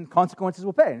 And consequences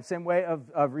will pay. In the same way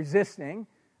of resisting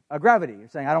gravity. You're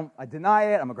saying, I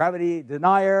deny it, I'm a gravity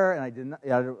denier, and I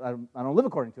don't live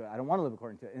according to it. I don't want to live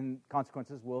according to it. And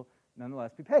consequences will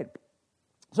nonetheless be paid.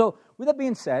 So with that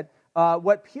being said,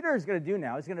 what Peter is going to do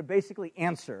now is going to basically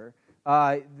answer,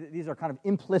 these are kind of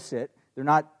implicit, they're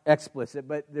not explicit,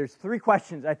 but there's three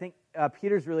questions I think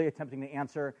Peter's really attempting to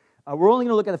answer. We're only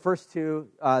going to look at the first two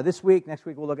this week. Next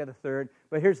week we'll look at the third.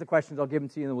 But here's the questions. I'll give them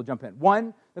to you and then we'll jump in.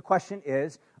 One, the question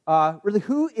is, really,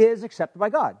 who is accepted by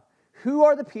God? Who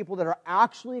are the people that are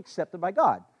actually accepted by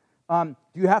God? Do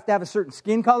you have to have a certain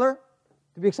skin color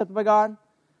to be accepted by God?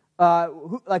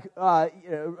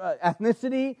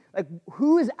 Ethnicity? Like,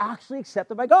 who is actually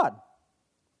accepted by God?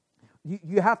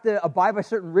 You have to abide by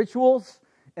certain rituals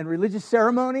and religious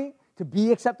ceremony to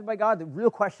be accepted by God. The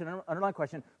real question, underlying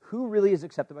question, who really is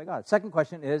accepted by God? Second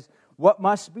question is, what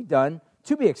must be done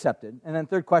to be accepted? And then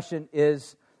third question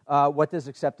is, what does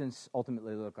acceptance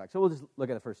ultimately look like? So we'll just look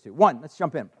at the first two. One, let's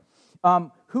jump in.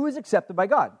 Who is accepted by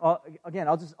God? Again,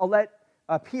 I'll let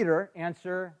Peter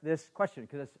answer this question,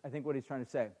 because that's, I think, what he's trying to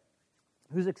say.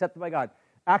 Who's accepted by God?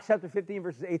 Acts chapter 15,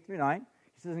 verses 8 through 9.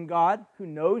 He says, and God, who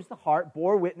knows the heart,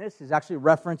 bore witness, is actually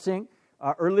referencing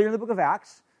earlier in the book of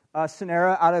Acts,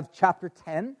 scenario out of chapter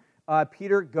 10.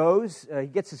 Peter goes, he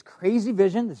gets this crazy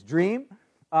vision, this dream,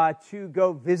 to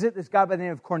go visit this guy by the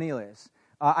name of Cornelius.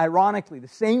 Ironically, the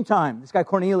same time, this guy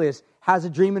Cornelius has a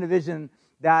dream and a vision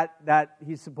that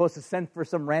he's supposed to send for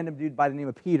some random dude by the name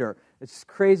of Peter. It's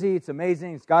crazy, it's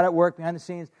amazing, it's God at work behind the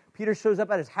scenes. Peter shows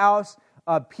up at his house.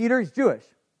 Peter's Jewish.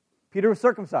 Peter was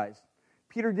circumcised.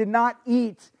 Peter did not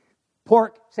eat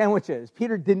pork sandwiches.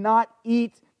 Peter did not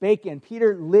eat bacon.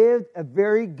 Peter lived a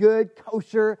very good,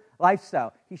 kosher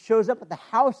lifestyle. He shows up at the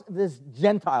house of this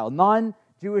Gentile,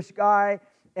 non-Jewish guy,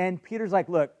 and Peter's like,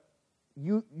 look,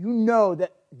 you know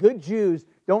that good Jews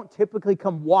don't typically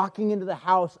come walking into the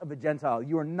house of a Gentile.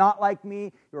 You are not like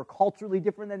me. You are culturally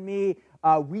different than me.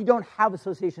 We don't have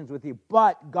associations with you,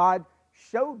 but God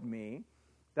showed me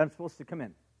that I'm supposed to come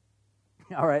in.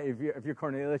 All right, if you're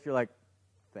Cornelius, you're like,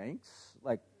 thanks.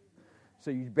 Like, so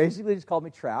you basically just called me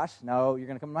trash. Now you're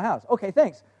going to come to my house. Okay,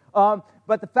 thanks.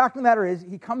 But the fact of the matter is,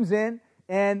 he comes in,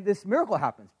 and this miracle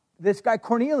happens. This guy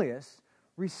Cornelius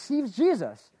receives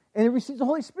Jesus, and he receives the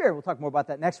Holy Spirit. We'll talk more about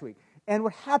that next week. And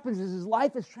what happens is his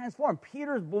life is transformed.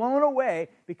 Peter's blown away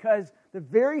because the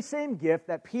very same gift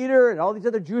that Peter and all these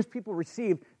other Jewish people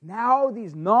received, now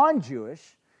these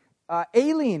non-Jewish,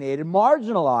 alienated,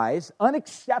 marginalized,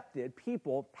 unaccepted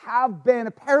people have been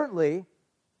apparently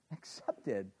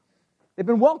accepted. They've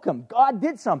been welcomed. God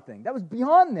did something that was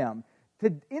beyond them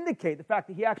to indicate the fact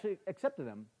that He actually accepted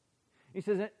them. He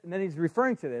says, and then he's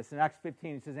referring to this in Acts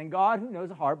 15. He says, and God, who knows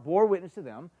the heart, bore witness to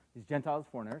them, these Gentiles,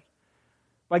 foreigners,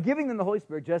 by giving them the Holy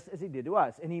Spirit just as He did to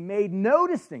us. And He made no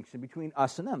distinction between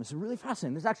us and them. It's really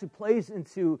fascinating. This actually plays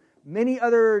into many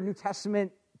other New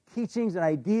Testament teachings and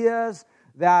ideas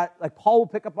that, like, Paul will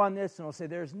pick up on this and he'll say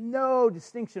there's no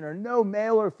distinction or no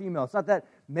male or female. It's not that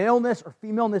maleness or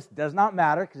femaleness does not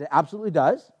matter, because it absolutely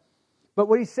does. But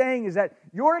what he's saying is that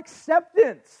your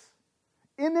acceptance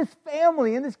in this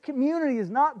family, in this community, is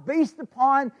not based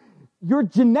upon your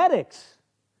genetics.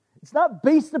 It's not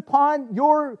based upon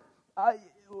your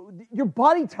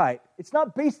body type. It's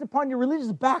not based upon your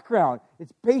religious background.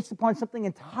 It's based upon something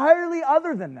entirely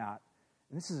other than that.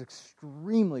 And this is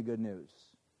extremely good news,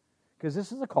 because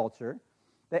this is a culture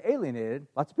that alienated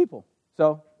lots of people.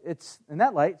 So it's, in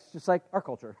that light, it's just like our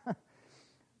culture.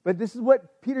 But this is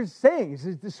what Peter's saying.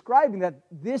 He's describing that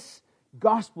this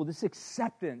gospel, this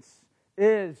acceptance,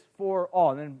 is for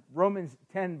all. And then Romans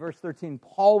 10, verse 13,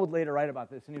 Paul would later write about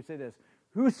this, and he would say this,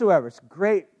 Whosoever, it's a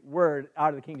great word out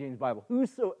of the King James Bible.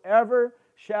 Whosoever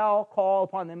shall call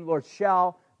upon the name of the Lord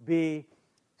shall be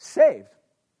saved.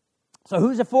 So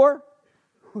who's it for?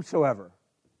 Whosoever.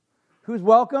 Who's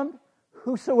welcomed?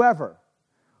 Whosoever.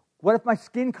 What if my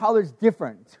skin color is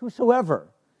different? It's whosoever.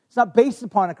 It's not based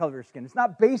upon the color of your skin. It's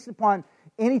not based upon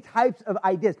any types of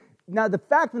ideas. Now, the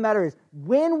fact of the matter is,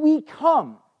 when we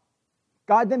come,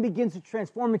 God then begins to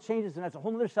transform and change us, and that's a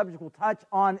whole other subject we'll touch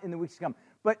on in the weeks to come.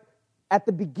 But at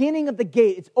the beginning of the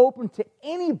gate, it's open to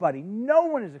anybody. No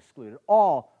one is excluded.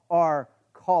 All are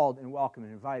called and welcomed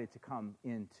and invited to come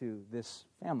into this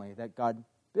family that God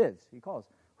bids. He calls.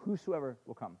 Whosoever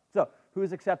will come. So, who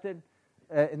is accepted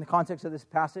in the context of this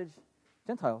passage?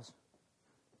 Gentiles.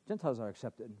 Gentiles are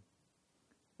accepted.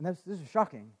 And this is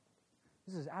shocking.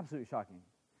 This is absolutely shocking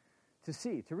to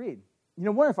see, to read. You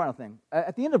know, one other final thing.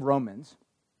 At the end of Romans,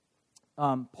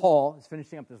 Paul is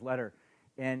finishing up this letter,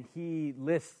 and he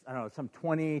lists, I don't know, some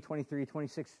 20, 23,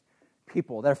 26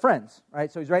 people that are friends,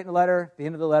 right? So he's writing a letter. At the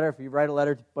end of the letter, if you write a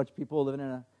letter to a bunch of people living in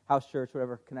a house church,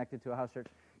 whatever, connected to a house church,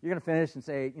 you're going to finish and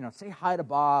say, say hi to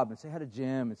Bob and say hi to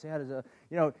Jim and say hi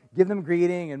to, give them a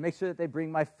greeting and make sure that they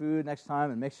bring my food next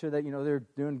time and make sure that, they're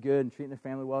doing good and treating their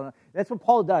family well. That's what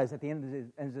Paul does at the end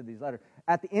of these letters.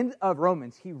 At the end of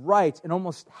Romans, he writes, and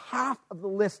almost half of the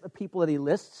list of people that he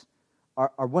lists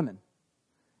are women.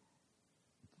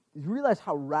 You realize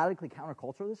how radically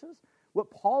countercultural this is? What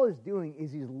Paul is doing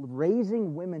is he's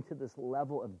raising women to this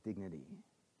level of dignity,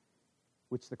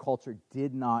 which the culture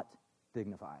did not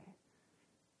dignify.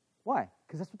 Why?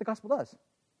 Because that's what the gospel does.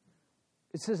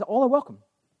 It says all are welcome.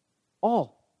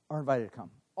 All are invited to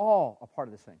come. All are part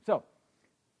of this thing. So,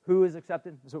 who is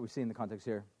accepted? That's what we see in the context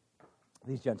here.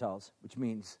 These Gentiles, which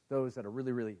means those that are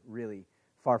really, really, really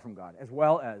far from God, as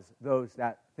well as those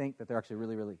that think that they're actually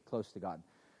really, really close to God.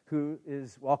 Who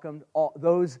is welcomed? All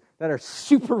those that are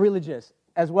super religious,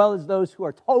 as well as those who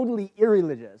are totally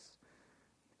irreligious.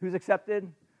 Who's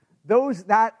accepted? Those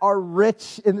that are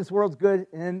rich in this world's good,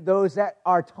 and those that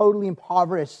are totally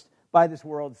impoverished by this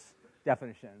world's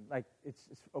definition. Like, it's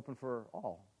open for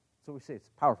all. So we see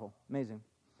it's powerful, amazing.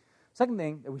 Second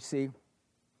thing that we see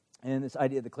in this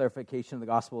idea of the clarification of the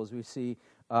gospel is we see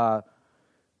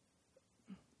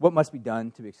what must be done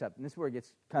to be accepted. And this is where it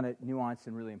gets kind of nuanced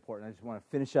and really important. I just want to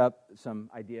finish up some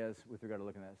ideas with regard to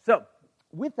looking at it. So,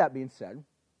 with that being said,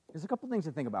 there's a couple things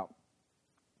to think about.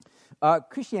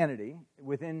 Christianity,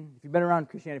 if you've been around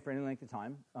Christianity for any length of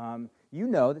time, you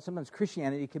know that sometimes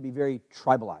Christianity can be very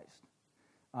tribalized,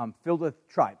 filled with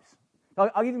tribes.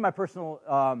 I'll give you my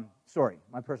personal story,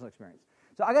 my personal experience.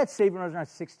 So I got saved when I was around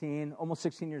 16, almost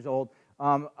 16 years old.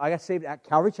 I got saved at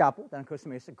Calvary Chapel down in Costa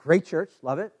Mesa. Great church,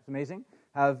 love it, it's amazing.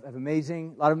 Have a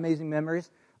lot of amazing memories.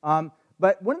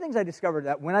 But one of the things I discovered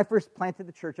that when I first planted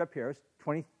the church up here, I was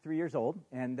 23 years old,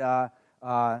 and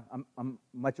I'm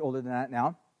much older than that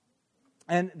now.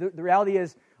 And the reality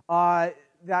is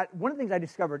that one of the things I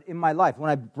discovered in my life when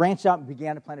I branched out and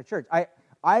began to plant a church,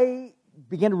 I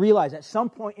began to realize at some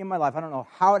point in my life, I don't know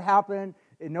how it happened,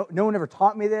 no one ever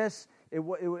taught me this,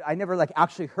 I never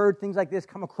actually heard things like this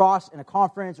come across in a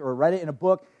conference or read it in a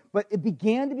book, but it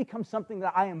began to become something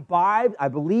that I imbibed, I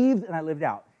believed, and I lived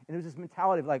out. And it was this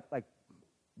mentality of like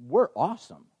we're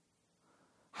awesome.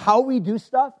 How we do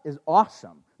stuff is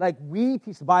awesome. Like, we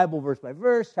teach the Bible verse by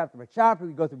verse, chapter by chapter.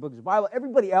 We go through books of the Bible.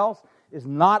 Everybody else is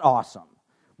not awesome.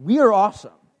 We are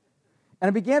awesome. And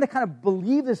I began to kind of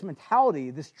believe this mentality.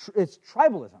 It's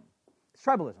tribalism. It's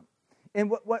tribalism.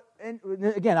 And and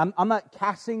again, I'm not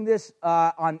casting this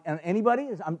on anybody.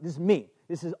 This is me.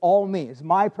 This is all me. It's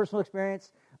my personal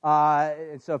experience.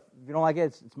 And so if you don't like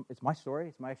it, it's my story.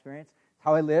 It's my experience. It's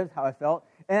how I lived, how I felt.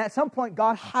 And at some point,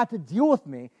 God had to deal with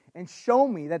me and show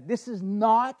me that this is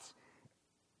not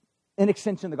an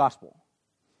extension of the gospel.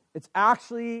 It's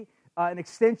actually an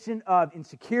extension of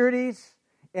insecurities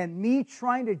and me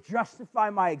trying to justify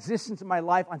my existence in my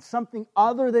life on something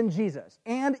other than Jesus.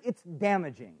 And it's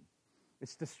damaging.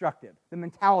 It's destructive. The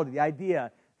mentality, the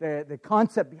idea, the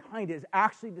concept behind it is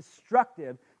actually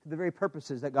destructive to the very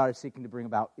purposes that God is seeking to bring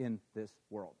about in this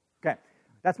world. Okay,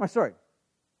 that's my story.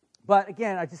 But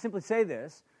again, I just simply say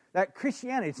this, that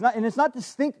Christianity, it's not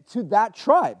distinct to that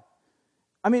tribe.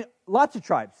 I mean, lots of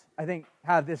tribes, I think,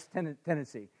 have this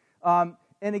tendency. And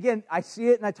again, I see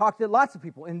it and I talk to lots of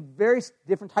people in various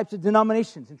different types of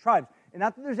denominations and tribes. And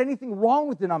not that there's anything wrong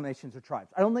with denominations or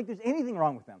tribes. I don't think there's anything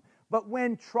wrong with them. But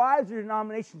when tribes or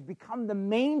denominations become the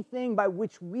main thing by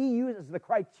which we use as the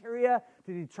criteria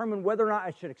to determine whether or not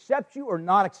I should accept you or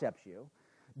not accept you,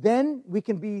 then we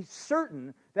can be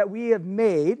certain that we have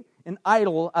made an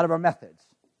idol out of our methods.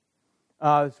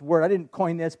 It's a word, I didn't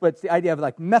coin this, but it's the idea of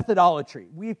like methodolatry.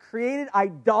 We've created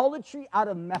idolatry out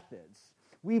of methods.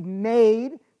 We've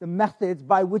made the methods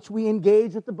by which we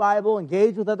engage with the Bible,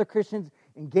 engage with other Christians,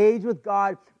 engage with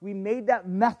God. We made that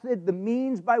method the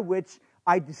means by which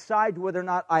I decide whether or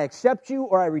not I accept you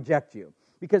or I reject you.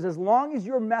 Because as long as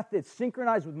your methods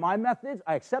synchronize with my methods,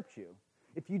 I accept you.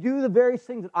 If you do the various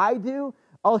things that I do,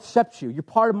 I'll accept you. You're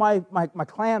part of my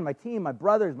clan, my team, my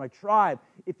brothers, my tribe.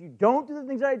 If you don't do the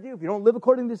things that I do, if you don't live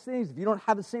according to these things, if you don't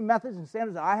have the same methods and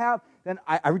standards that I have, then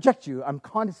I reject you. I'm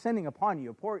condescending upon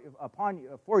you, for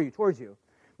you, towards you.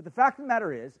 But the fact of the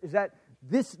matter is that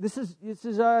this is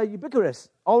ubiquitous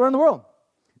all around the world.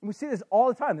 And we see this all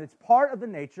the time. It's part of the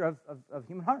nature of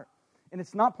human heart. And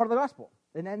it's not part of the gospel.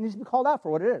 And it needs to be called out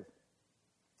for what it is.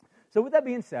 So with that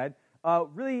being said,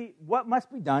 really, what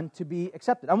must be done to be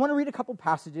accepted? I want to read a couple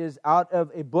passages out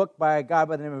of a book by a guy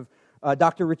by the name of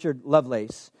Dr. Richard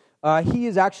Lovelace. He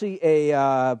is actually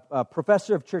a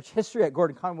professor of church history at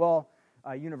Gordon Conwell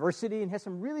University and has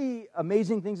some really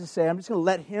amazing things to say. I'm just going to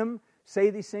let him say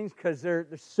these things because they're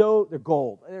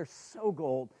gold. They're so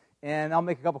gold. And I'll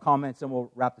make a couple comments and we'll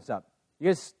wrap this up. You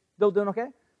guys still doing okay?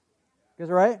 You guys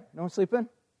all right? No one sleeping?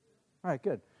 All right,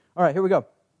 good. All right, here we go.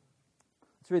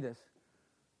 Let's read this.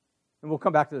 And we'll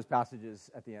come back to those passages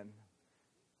at the end.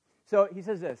 So he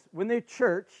says this: when the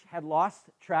church had lost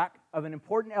track of an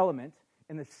important element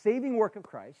in the saving work of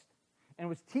Christ and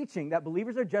was teaching that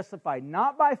believers are justified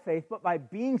not by faith but by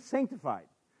being sanctified.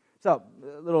 So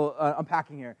a little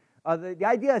unpacking here. The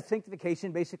idea of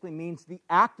sanctification basically means the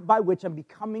act by which I'm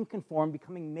becoming conformed,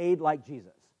 becoming made like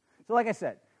Jesus. So like I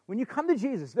said, when you come to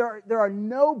Jesus, there are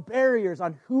no barriers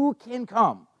on who can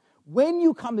come. When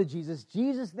you come to Jesus,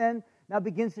 Jesus then now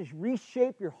begins to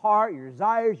reshape your heart, your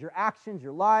desires, your actions,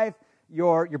 your life,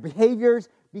 your behaviors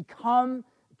become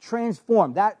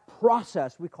transformed. That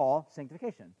process we call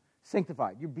sanctification.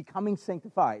 Sanctified. You're becoming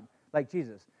sanctified like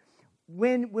Jesus.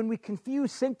 When we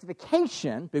confuse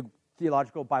sanctification, big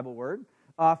theological Bible word,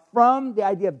 from the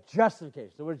idea of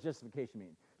justification. So what does justification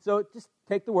mean? So just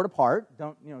take the word apart.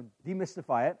 Don't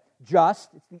demystify it.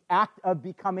 Just, it's the act of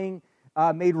becoming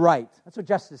made right. That's what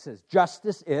justice is.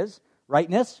 Justice is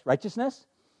righteousness.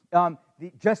 The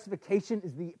justification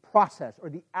is the process or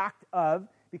the act of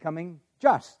becoming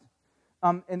just.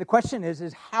 And the question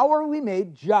is how are we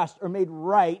made just or made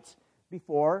right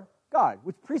before God?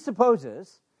 Which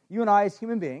presupposes you and I as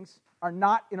human beings are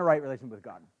not in a right relationship with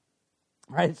God.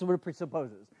 Right? So what it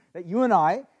presupposes. That you and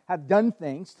I have done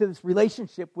things to this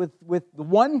relationship with the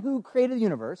one who created the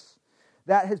universe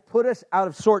that has put us out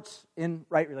of sorts in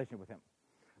right relationship with him.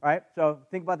 All right, so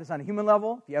think about this on a human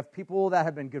level. If you have people that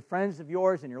have been good friends of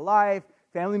yours in your life,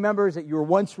 family members that you were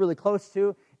once really close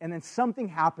to, and then something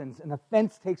happens, an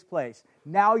offense takes place,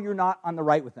 now you're not on the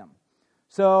right with them.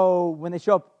 So when they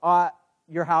show up at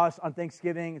your house on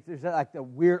Thanksgiving, there's like the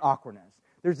weird awkwardness.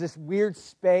 There's this weird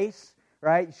space,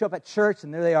 right? You show up at church,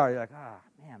 and there they are. You're like,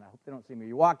 man, I hope they don't see me.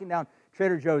 You're walking down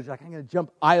Trader Joe's, you're like, I'm going to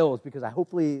jump aisles because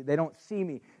hopefully they don't see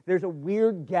me. There's a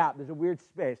weird gap. There's a weird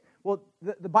space. Well,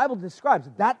 the Bible describes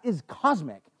that is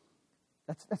cosmic.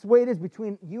 That's the way it is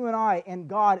between you and I and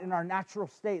God in our natural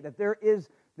state, that there is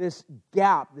this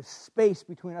gap, this space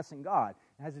between us and God.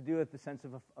 It has to do with the sense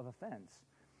of offense.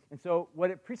 And so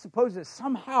what it presupposes,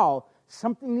 somehow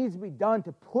something needs to be done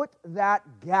to put that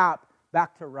gap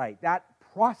back to right. That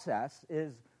process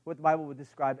is what the Bible would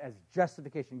describe as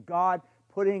justification. God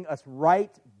putting us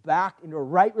right back into a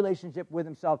right relationship with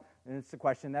himself. And it's the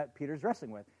question that Peter's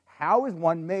wrestling with. How is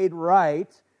one made right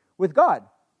with God?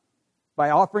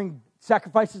 By offering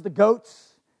sacrifices to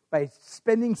goats? By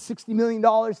spending $60 million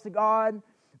to God?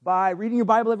 By reading your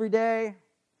Bible every day?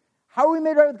 How are we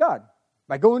made right with God?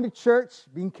 By going to church,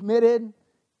 being committed,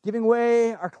 giving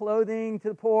away our clothing to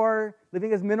the poor,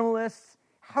 living as minimalists?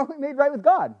 How are we made right with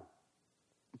God?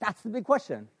 That's the big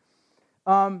question.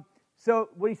 So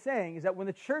what he's saying is that when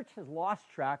the church has lost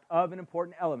track of an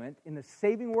important element in the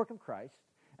saving work of Christ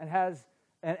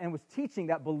and was teaching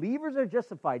that believers are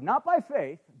justified not by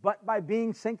faith but by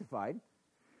being sanctified,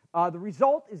 the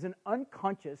result is an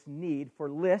unconscious need for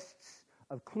lists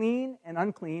of clean and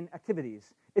unclean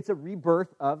activities. It's a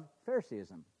rebirth of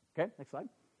Pharisaism. Okay, next slide.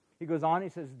 He goes on, he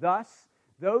says, thus,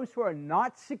 those who are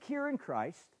not secure in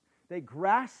Christ, they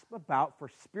grasp about for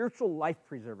spiritual life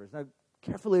preservers. Now,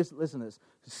 carefully listen to this.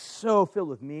 It's so filled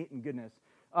with meat and goodness.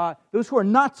 Those who are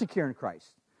not secure in Christ,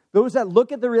 those that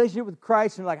look at the relationship with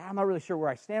Christ and are like, I'm not really sure where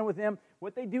I stand with him,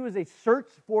 what they do is they search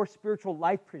for spiritual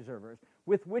life preservers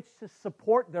with which to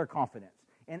support their confidence.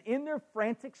 And in their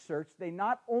frantic search, they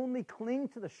not only cling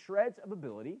to the shreds of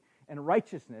ability and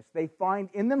righteousness they find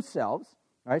in themselves,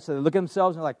 right? So they look at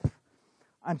themselves and they're like,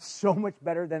 I'm so much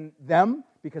better than them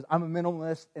because I'm a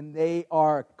minimalist and they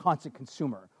are a constant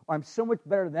consumer. Or I'm so much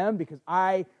better than them because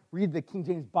I read the King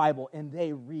James Bible and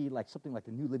they read like something like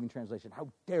the New Living Translation.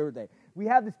 How dare they? We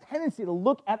have this tendency to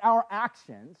look at our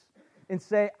actions and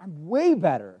say, I'm way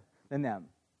better than them.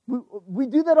 We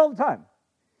do that all the time.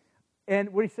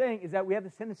 And what he's saying is that we have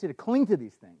this tendency to cling to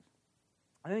these things.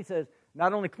 And then he says,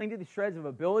 not only cling to the shreds of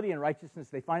ability and righteousness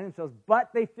they find themselves, but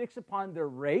they fix upon their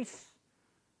race,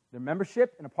 their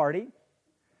membership in a party,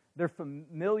 their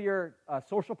familiar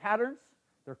social patterns,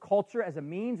 their culture as a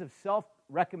means of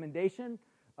self-recommendation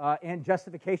and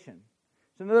justification.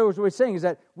 So in other words, what we're saying is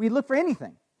that we look for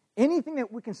anything that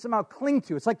we can somehow cling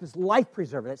to. It's like this life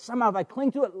preserver that somehow if I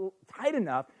cling to it tight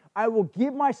enough, I will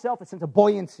give myself a sense of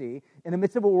buoyancy in the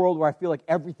midst of a world where I feel like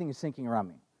everything is sinking around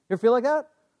me. You ever feel like that?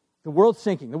 The world's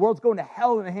sinking. The world's going to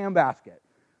hell in a handbasket.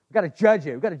 We've got to judge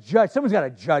it. We've got to judge. Someone's got to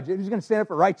judge it. Who's going to stand up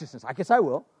for righteousness? I guess I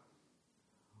will.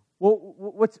 Well,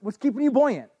 what's keeping you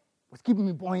buoyant? What's keeping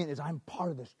me buoyant is I'm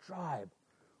part of this tribe.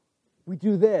 We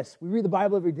do this. We read the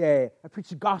Bible every day. I preach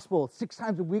the gospel 6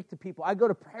 times a week to people. I go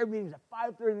to prayer meetings at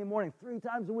 5:30 in the morning 3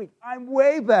 times a week. I'm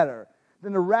way better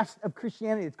than the rest of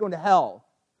Christianity that's going to hell.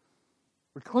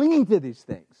 We're clinging to these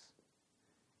things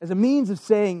as a means of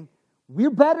saying we're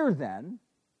better than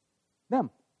them.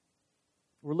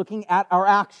 We're looking at our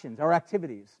actions, our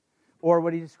activities, or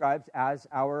what he describes as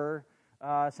our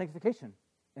sanctification,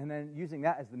 and then using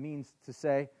that as the means to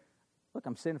say, look,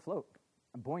 I'm staying afloat.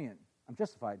 I'm buoyant. I'm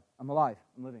justified. I'm alive.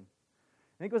 I'm living.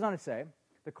 And he goes on to say,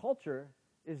 the culture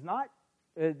is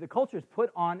put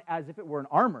on as if it were an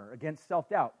armor against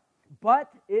self-doubt,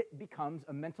 but it becomes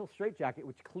a mental straitjacket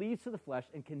which cleaves to the flesh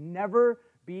and can never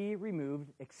be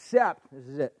removed except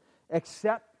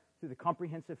through the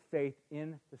comprehensive faith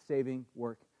in the saving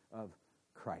work of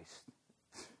Christ.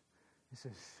 This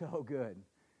is so good.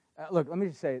 Look, let me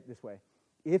just say it this way.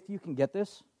 If you can get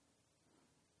this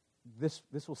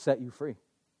will set you free.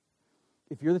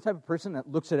 If you're the type of person that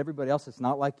looks at everybody else that's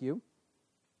not like you,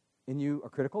 and you are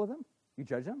critical of them, you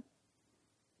judge them,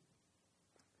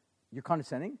 you're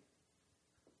condescending,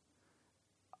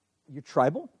 you're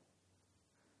tribal,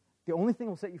 the only thing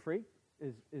that will set you free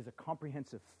is a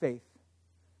comprehensive faith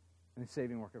in the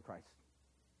saving work of Christ.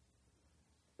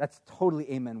 That's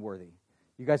totally amen worthy.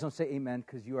 You guys don't say amen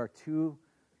because you are too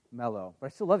mellow, but I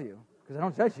still love you because I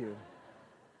don't judge you.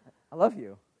 I love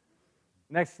you.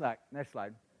 Next slide.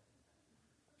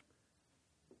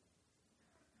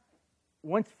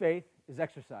 Once faith is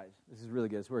exercised, this is really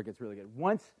good. This is where it gets really good.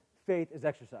 Once faith is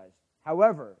exercised,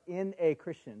 however, in a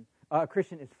Christian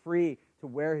is free to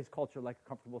wear his culture like a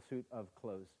comfortable suit of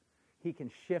clothes. He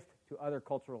can shift to other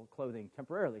cultural clothing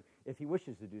temporarily if he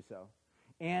wishes to do so.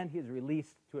 And he is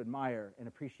released to admire and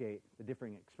appreciate the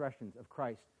differing expressions of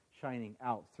Christ shining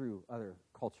out through other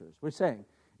cultures. What we're saying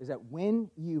is that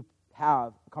when you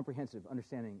have a comprehensive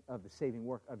understanding of the saving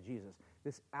work of Jesus,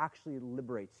 this actually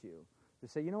liberates you to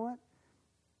say, you know what?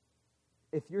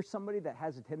 If you're somebody that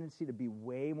has a tendency to be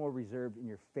way more reserved in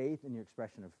your faith and your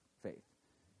expression of faith,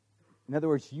 in other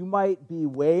words, you might be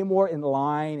way more in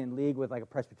line and league with like a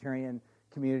Presbyterian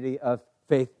community of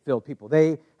faith-filled people.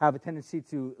 They have a tendency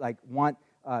to want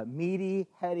meaty,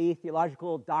 heady,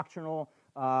 theological, doctrinal,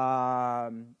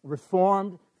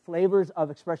 reformed flavors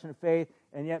of expression of faith,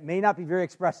 and yet may not be very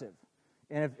expressive.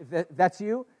 And if that's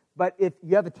you, but if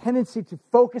you have a tendency to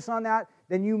focus on that,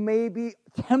 then you may be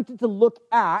tempted to look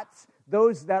at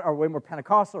those that are way more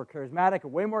Pentecostal or charismatic or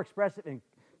way more expressive and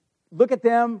look at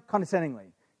them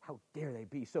condescendingly. How dare they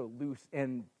be so loose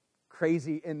and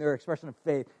crazy in their expression of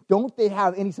faith? Don't they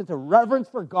have any sense of reverence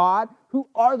for God? Who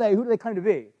are they? Who do they claim to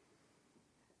be?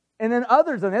 And then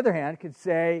others, on the other hand, could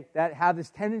say that have this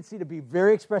tendency to be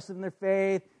very expressive in their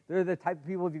faith. They're the type of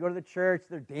people, if you go to the church,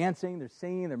 they're dancing, they're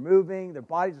singing, they're moving, their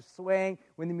bodies are swaying.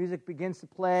 When the music begins to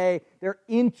play, they're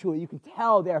into it. You can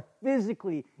tell they're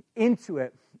physically into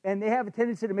it. And they have a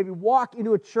tendency to maybe walk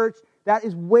into a church that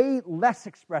is way less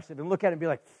expressive and look at it and be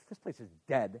like, this place is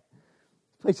dead.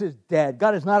 This place is dead.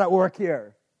 God is not at work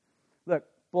here. Look,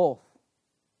 both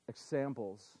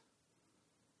examples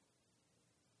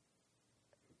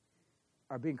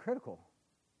are being critical.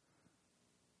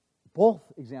 Both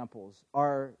examples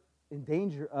are in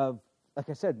danger of, like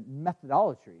I said,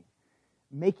 methodology,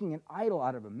 making an idol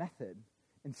out of a method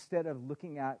instead of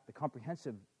looking at the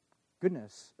comprehensive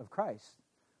goodness of Christ,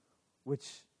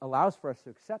 which allows for us to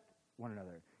accept one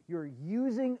another. You're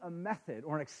using a method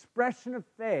or an expression of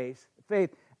faith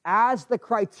as the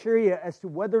criteria as to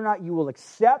whether or not you will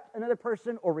accept another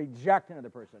person or reject another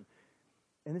person.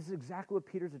 And this is exactly what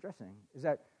Peter's addressing, is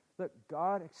that, look,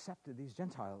 God accepted these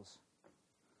Gentiles,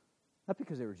 not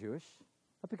because they were Jewish,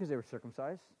 not because they were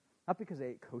circumcised, Not because they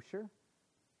ate kosher,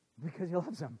 because he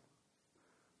loves them.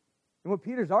 And what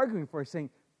Peter's arguing for is saying,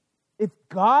 if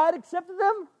God accepted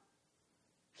them,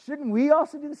 shouldn't we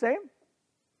also do the same?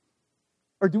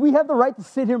 Or do we have the right to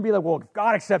sit here and be like, well, if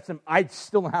God accepts them, I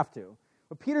still don't have to?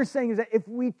 What Peter's saying is that if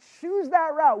we choose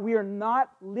that route, we are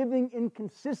not living in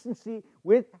consistency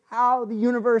with how the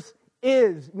universe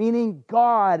is, meaning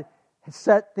God has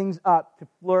set things up to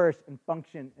flourish and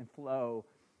function and flow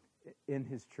in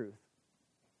his truth.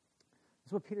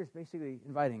 That's what Peter's basically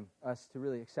inviting us to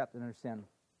really accept and understand.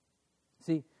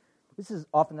 See, this is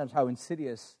oftentimes how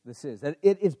insidious this is, that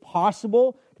it is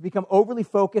possible to become overly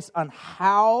focused on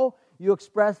how you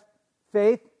express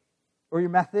faith or your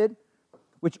method,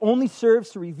 which only serves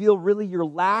to reveal really your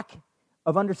lack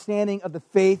of understanding of the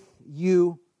faith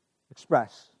you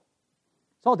express.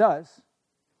 That's all it does.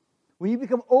 When you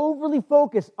become overly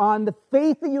focused on the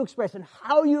faith that you express and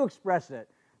how you express it,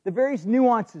 the various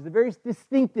nuances, the various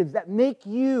distinctives that make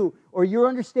you or your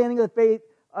understanding of the faith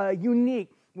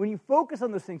unique, when you focus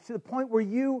on those things to the point where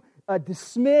you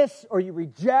dismiss or you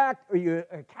reject or you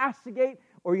castigate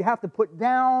or you have to put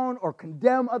down or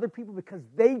condemn other people because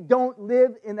they don't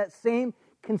live in that same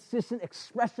consistent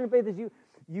expression of faith as you,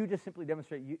 you just simply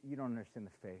demonstrate you don't understand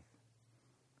the faith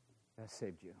that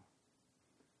saved you.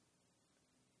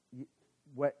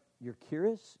 What you're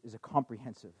curious is a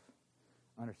comprehensive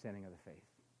understanding of the faith,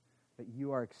 that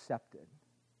you are accepted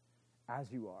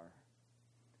as you are,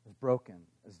 as broken,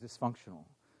 as dysfunctional,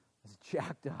 as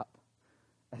jacked up,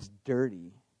 as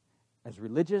dirty, as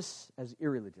religious, as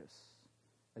irreligious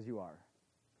as you are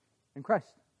in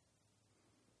Christ.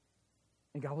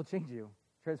 And God will change you,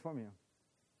 transform you.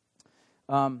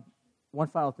 One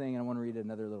final thing, and I want to read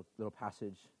another little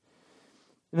passage.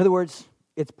 In other words,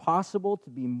 it's possible to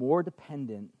be more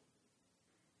dependent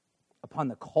upon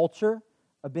the culture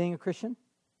of being a Christian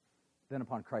than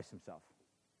upon Christ himself.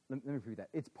 Let me repeat that.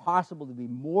 It's possible to be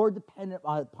more dependent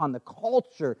upon the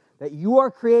culture that you are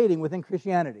creating within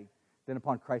Christianity than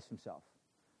upon Christ himself.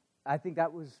 I think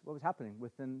that was what was happening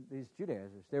within these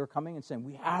Judaizers. They were coming and saying,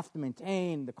 we have to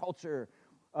maintain the culture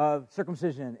of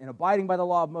circumcision and abiding by the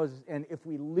law of Moses, and if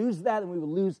we lose that, then we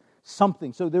will lose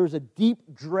something. So there was a deep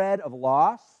dread of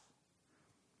loss,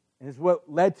 and it's what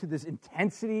led to this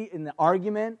intensity in the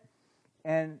argument,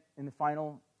 and in the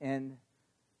final end,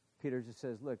 Peter just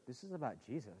says, look, this is about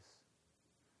Jesus.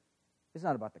 It's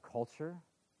not about the culture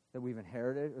that we've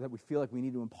inherited or that we feel like we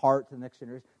need to impart to the next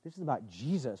generation. This is about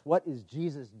Jesus. What is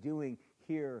Jesus doing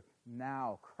here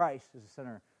now? Christ is the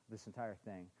center of this entire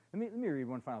thing. Let me read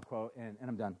one final quote, and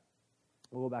I'm done.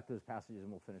 We'll go back to those passages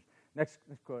and we'll finish. Next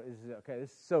quote is, okay,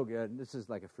 this is so good. This is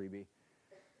like a freebie,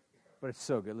 but it's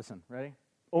so good. Listen, ready?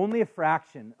 Only a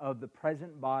fraction of the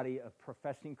present body of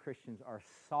professing Christians are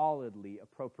solidly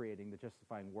appropriating the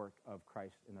justifying work of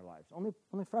Christ in their lives. Only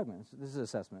a fragment. This is an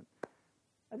assessment.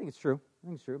 I think it's true.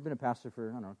 I've been a pastor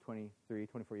for, 23,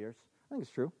 24 years. I think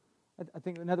it's true. I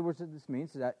think, in other words, what this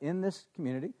means is that in this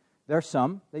community, there are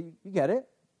some that you get it.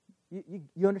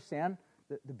 You understand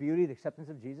the beauty, the acceptance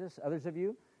of Jesus. Others of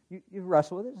you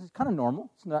wrestle with it. It's kind of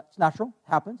normal. It's natural. It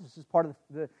happens. This is part of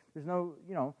the there's no,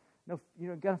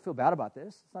 you got to feel bad about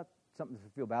this. It's not something to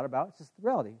feel bad about. It's just the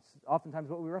reality. It's oftentimes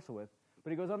what we wrestle with.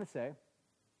 But he goes on to say,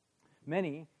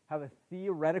 many have a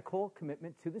theoretical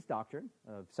commitment to this doctrine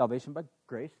of salvation by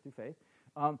grace through faith,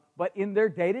 but in their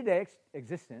day-to-day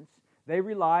existence, they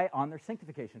rely on their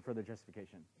sanctification for their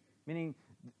justification. Meaning,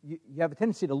 you have a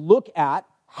tendency to look at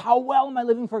how well am I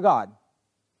living for God?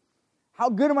 How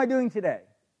good am I doing today?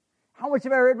 How much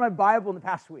have I read my Bible in the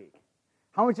past week?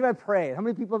 How much have I prayed? How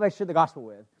many people have I shared the gospel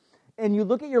with? And you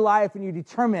look at your life and you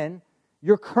determine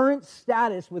your current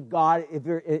status with God, if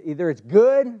either it's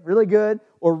good, really good,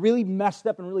 or really messed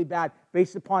up and really bad,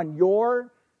 based upon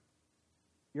your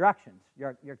actions,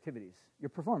 your activities, your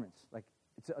performance. Like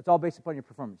it's all based upon your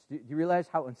performance. Do you realize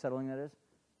how unsettling that is?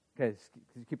 Okay, just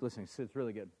keep listening. It's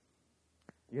really good.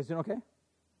 You guys doing okay?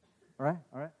 All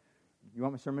right. You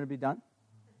want my sermon to be done?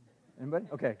 Anybody?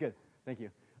 Okay, good. Thank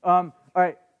you. All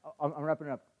right, I'm wrapping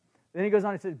it up. Then he goes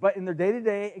on and says, but in their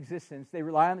day-to-day existence, they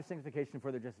rely on their sanctification for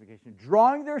their justification,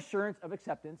 drawing their assurance of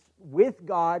acceptance with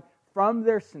God from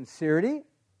their sincerity,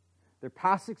 their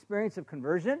past experience of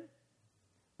conversion,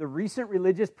 the recent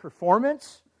religious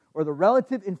performance, or the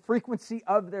relative infrequency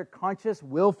of their conscious,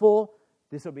 willful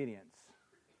disobedience.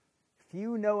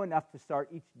 Few know enough to start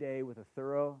each day with a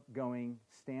thoroughgoing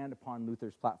stand upon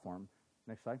Luther's platform.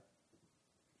 Next slide.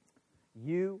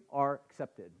 You are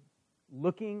accepted.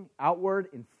 Looking outward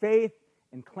in faith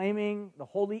and claiming the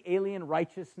holy alien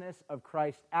righteousness of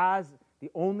Christ as the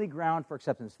only ground for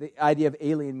acceptance. The idea of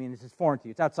alien means it's foreign to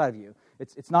you. It's outside of you.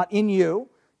 It's not in you.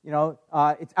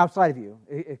 it's outside of you.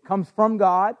 It comes from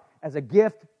God as a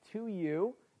gift to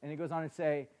you. And he goes on to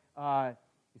say,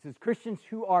 he says, Christians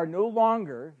who are no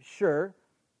longer sure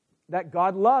that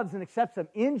God loves and accepts them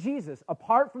in Jesus,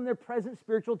 apart from their present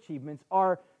spiritual achievements,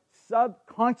 are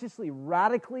subconsciously,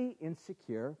 radically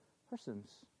insecure persons.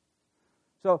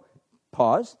 So,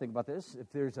 pause, think about this.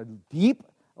 If there's a deep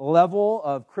level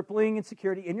of crippling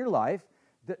insecurity in your life,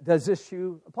 does this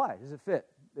shoe apply? Does it fit?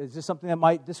 Is this something that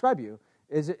might describe you?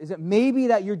 Is it maybe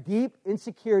that your deep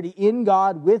insecurity in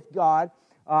God, with God?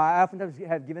 I oftentimes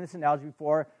have given this analogy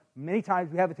before. Many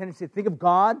times we have a tendency to think of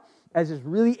God as this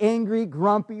really angry,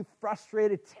 grumpy,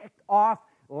 frustrated, ticked off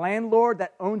landlord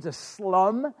that owns a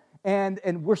slum, and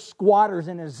we're squatters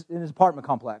in his apartment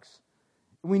complex.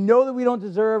 We know that we don't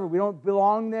deserve or we don't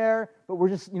belong there, but we're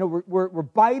just, we're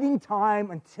biding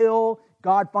time until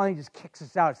God finally just kicks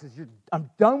us out. He says, I'm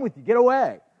done with you. Get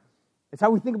away. It's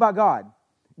how we think about God.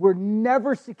 We're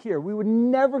never secure. We would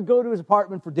never go to his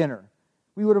apartment for dinner.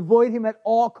 We would avoid him at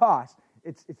all costs.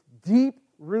 It's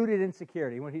deep-rooted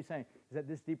insecurity. And what he's saying is that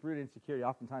this deep-rooted insecurity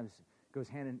oftentimes goes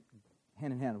hand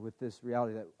in hand with this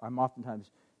reality that I'm oftentimes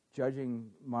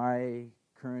judging my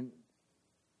current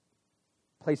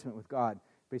placement with God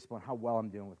based upon how well I'm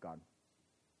doing with God.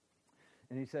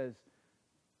 And he says,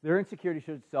 their insecurity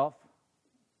shows itself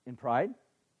in pride,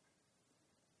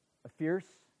 a fierce,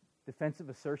 defensive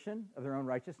assertion of their own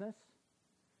righteousness,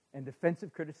 and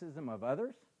defensive criticism of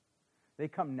others. They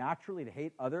come naturally to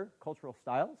hate other cultural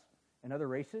styles and other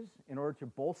races in order to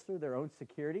bolster their own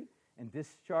security and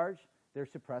discharge their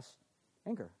suppressed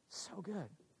anger. So good.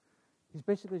 He's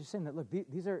basically just saying that, look,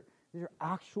 these are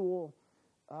actual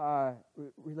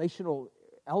relational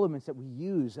elements that we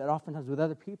use that oftentimes with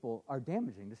other people are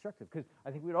damaging, destructive. Because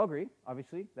I think we'd all agree,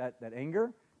 obviously, that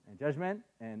anger and judgment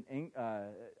and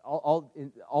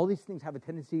all these things have a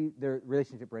tendency, they're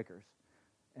relationship breakers.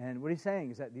 And what he's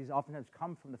saying is that these oftentimes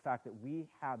come from the fact that we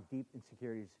have deep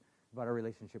insecurities about our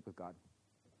relationship with God.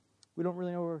 We don't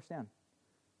really know where we stand. And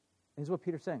here's what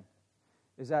Peter's saying,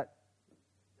 is that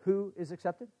who is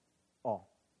accepted? All.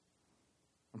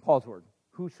 And Paul's word,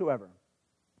 whosoever.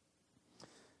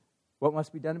 What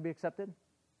must be done to be accepted?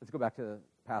 Let's go back to the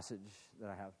passage that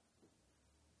I have.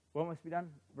 What must be done?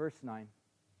 Verse 9.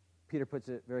 Peter puts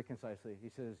it very concisely. He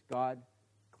says, God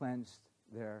cleansed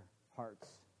their hearts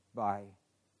by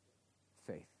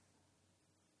faith.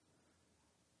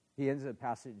 He ends the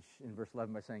passage in verse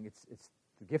 11 by saying it's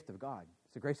the gift of God.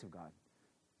 It's the grace of God.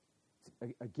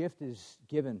 A gift is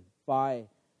given by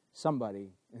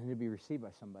somebody and to be received by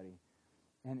somebody.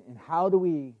 And how do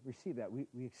we receive that? We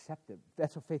accept it.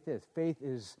 That's what faith is. Faith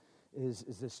is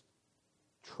this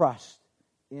trust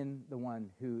in the one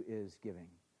who is giving.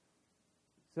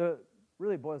 So it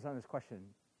really boils down to this question,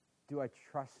 do I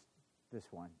trust this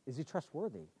one? Is he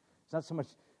trustworthy? It's not so much,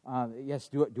 yes,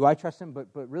 do I trust him, but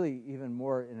really even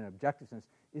more in an objective sense,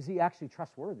 is he actually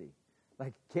trustworthy?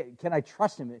 Like, can I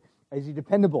trust him? Is he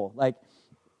dependable? Like,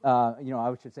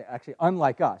 I should say, actually,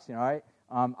 unlike us, right?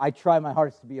 I try my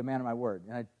hardest to be a man of my word,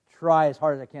 and I try as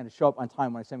hard as I can to show up on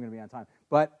time when I say I'm going to be on time.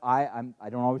 But I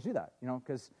don't always do that,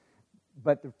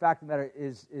 but the fact of the matter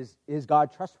is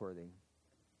God trustworthy?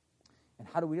 And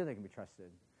how do we know they can be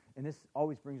trusted? And this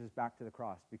always brings us back to the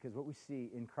cross, because what we see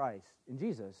in Christ, in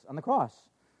Jesus, on the cross,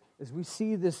 is we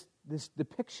see this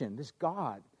depiction, this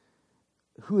God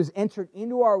who has entered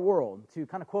into our world. To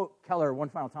kind of quote Keller one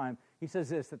final time, he says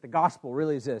this, that the gospel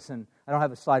really is this, and I don't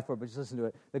have a slide for it, but just listen to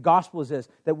it. The gospel is this,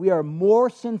 that we are more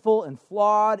sinful and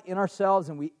flawed in ourselves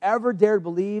than we ever dared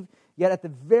believe, yet at the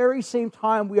very same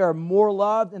time we are more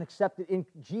loved and accepted in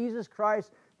Jesus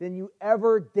Christ than you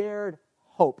ever dared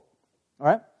hope. All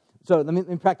right? So let me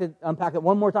unpack it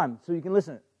one more time so you can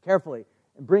listen carefully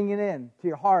and bring it in to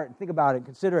your heart and think about it and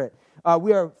consider it.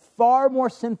 We are far more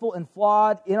sinful and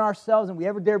flawed in ourselves than we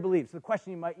ever dare believe. So the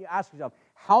question you might ask yourself,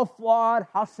 how flawed,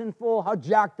 how sinful, how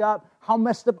jacked up, how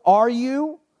messed up are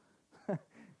you?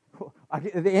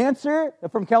 The answer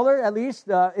from Keller, at least,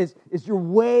 is you're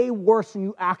way worse than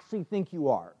you actually think you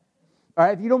are. All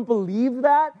right? If you don't believe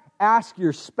that, ask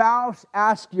your spouse,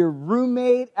 ask your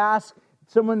roommate, ask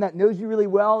someone that knows you really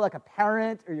well, like a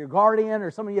parent or your guardian or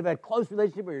someone you've had a close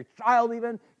relationship with, your child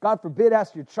even. God forbid,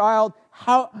 ask your child,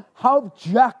 how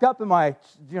jacked up am I,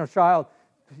 child?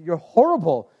 You're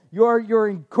horrible. You're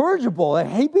incorrigible. I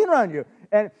hate being around you.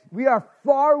 And we are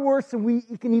far worse than we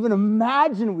can even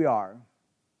imagine we are.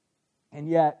 And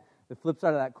yet, the flip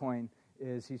side of that coin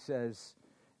is, he says,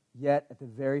 yet at the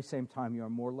very same time you are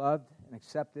more loved and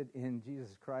accepted in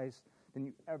Jesus Christ than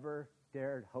you ever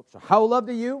dared hope. So how loved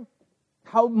are you?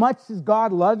 How much does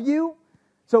God love you?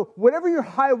 So whatever your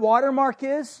high water mark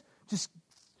is, just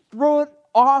throw it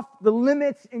off the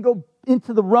limits and go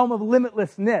into the realm of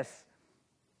limitlessness.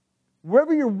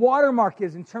 Wherever your watermark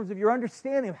is in terms of your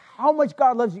understanding of how much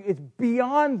God loves you, it's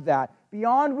beyond that,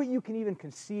 beyond what you can even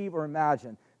conceive or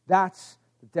imagine. That's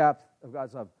the depth of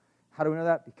God's love. How do we know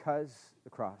that? Because the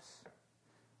cross.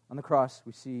 On the cross,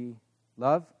 we see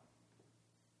love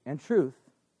and truth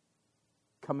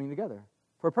coming together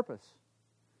for a purpose.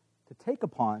 To take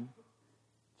upon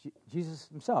Jesus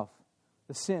himself,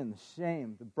 the sin, the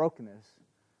shame, the brokenness,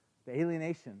 the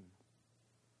alienation,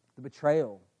 the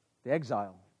betrayal, the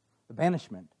exile, the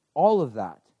banishment, all of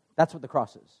that. That's what the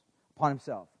cross is, upon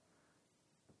himself.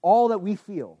 All that we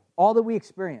feel, all that we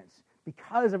experience,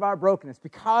 because of our brokenness,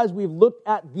 because we've looked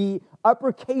at the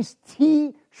uppercase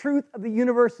T truth of the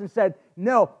universe and said,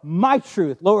 no, my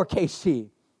truth, lowercase t,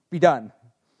 be done.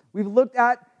 We've looked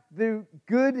at the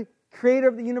good creator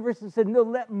of the universe and said, no,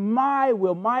 let my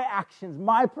will, my actions,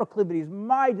 my proclivities,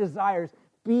 my desires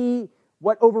be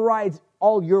what overrides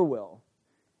all your will.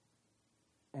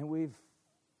 And we've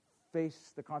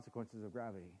faced the consequences of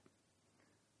gravity.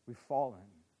 We've fallen.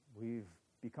 We've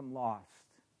become lost.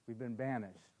 We've been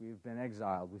banished. We've been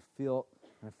exiled. We feel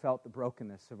and have felt the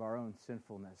brokenness of our own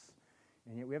sinfulness.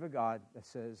 And yet we have a God that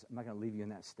says, I'm not going to leave you in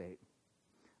that state.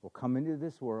 I will come into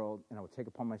this world and I will take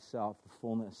upon myself the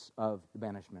fullness of the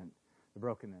banishment, the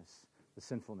brokenness, the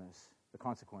sinfulness, the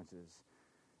consequences.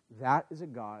 That is a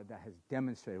God that has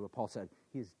demonstrated what Paul said.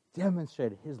 He has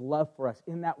demonstrated his love for us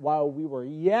in that while we were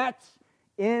yet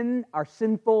in our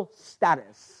sinful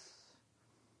status,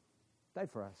 died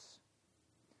for us.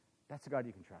 That's a God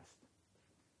you can trust.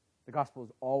 The gospel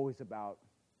is always about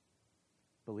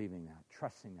believing that,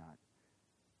 trusting that,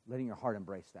 letting your heart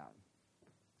embrace that.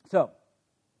 So,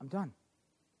 I'm done.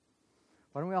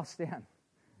 Why don't we all stand?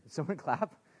 Did someone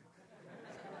clap?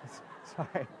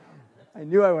 Sorry. I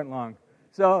knew I went long.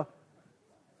 So,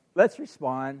 let's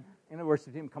respond. And the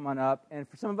worship team, come on up. And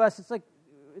for some of us,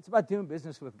 it's about doing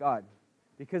business with God.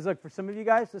 Because, look, for some of you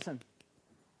guys, listen,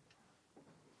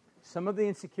 some of the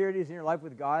insecurities in your life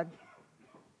with God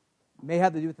may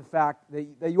have to do with the fact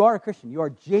that you are a Christian. You are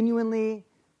genuinely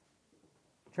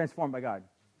transformed by God.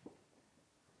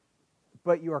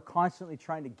 But you are constantly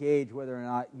trying to gauge whether or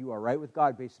not you are right with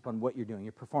God based upon what you're doing,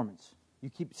 your performance.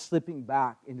 You keep slipping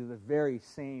back into the very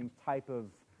same type of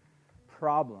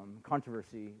problem,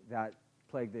 controversy that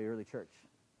plagued the early church.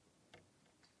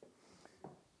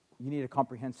 You need a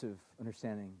comprehensive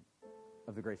understanding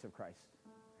of the grace of Christ.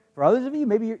 For others of you,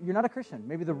 maybe you're not a Christian.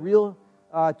 Maybe the real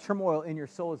turmoil in your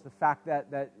soul is the fact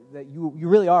that you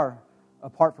really are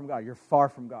apart from God. You're far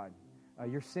from God.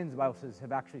 Your sins, the Bible says,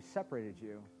 have actually separated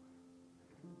you.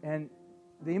 And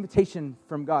the invitation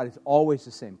from God is always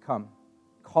the same. Come,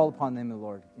 call upon the name of the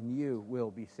Lord, and you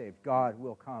will be saved. God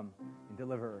will come and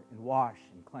deliver and wash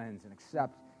and cleanse and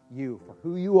accept you for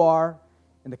who you are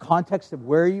in the context of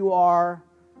where you are.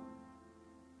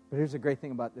 But here's the great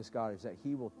thing about this God is that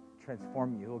he will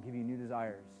transform you. He will give you new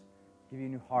desires, give you a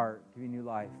new heart, give you a new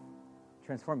life,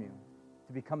 transform you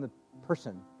to become the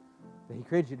person that he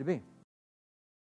created you to be.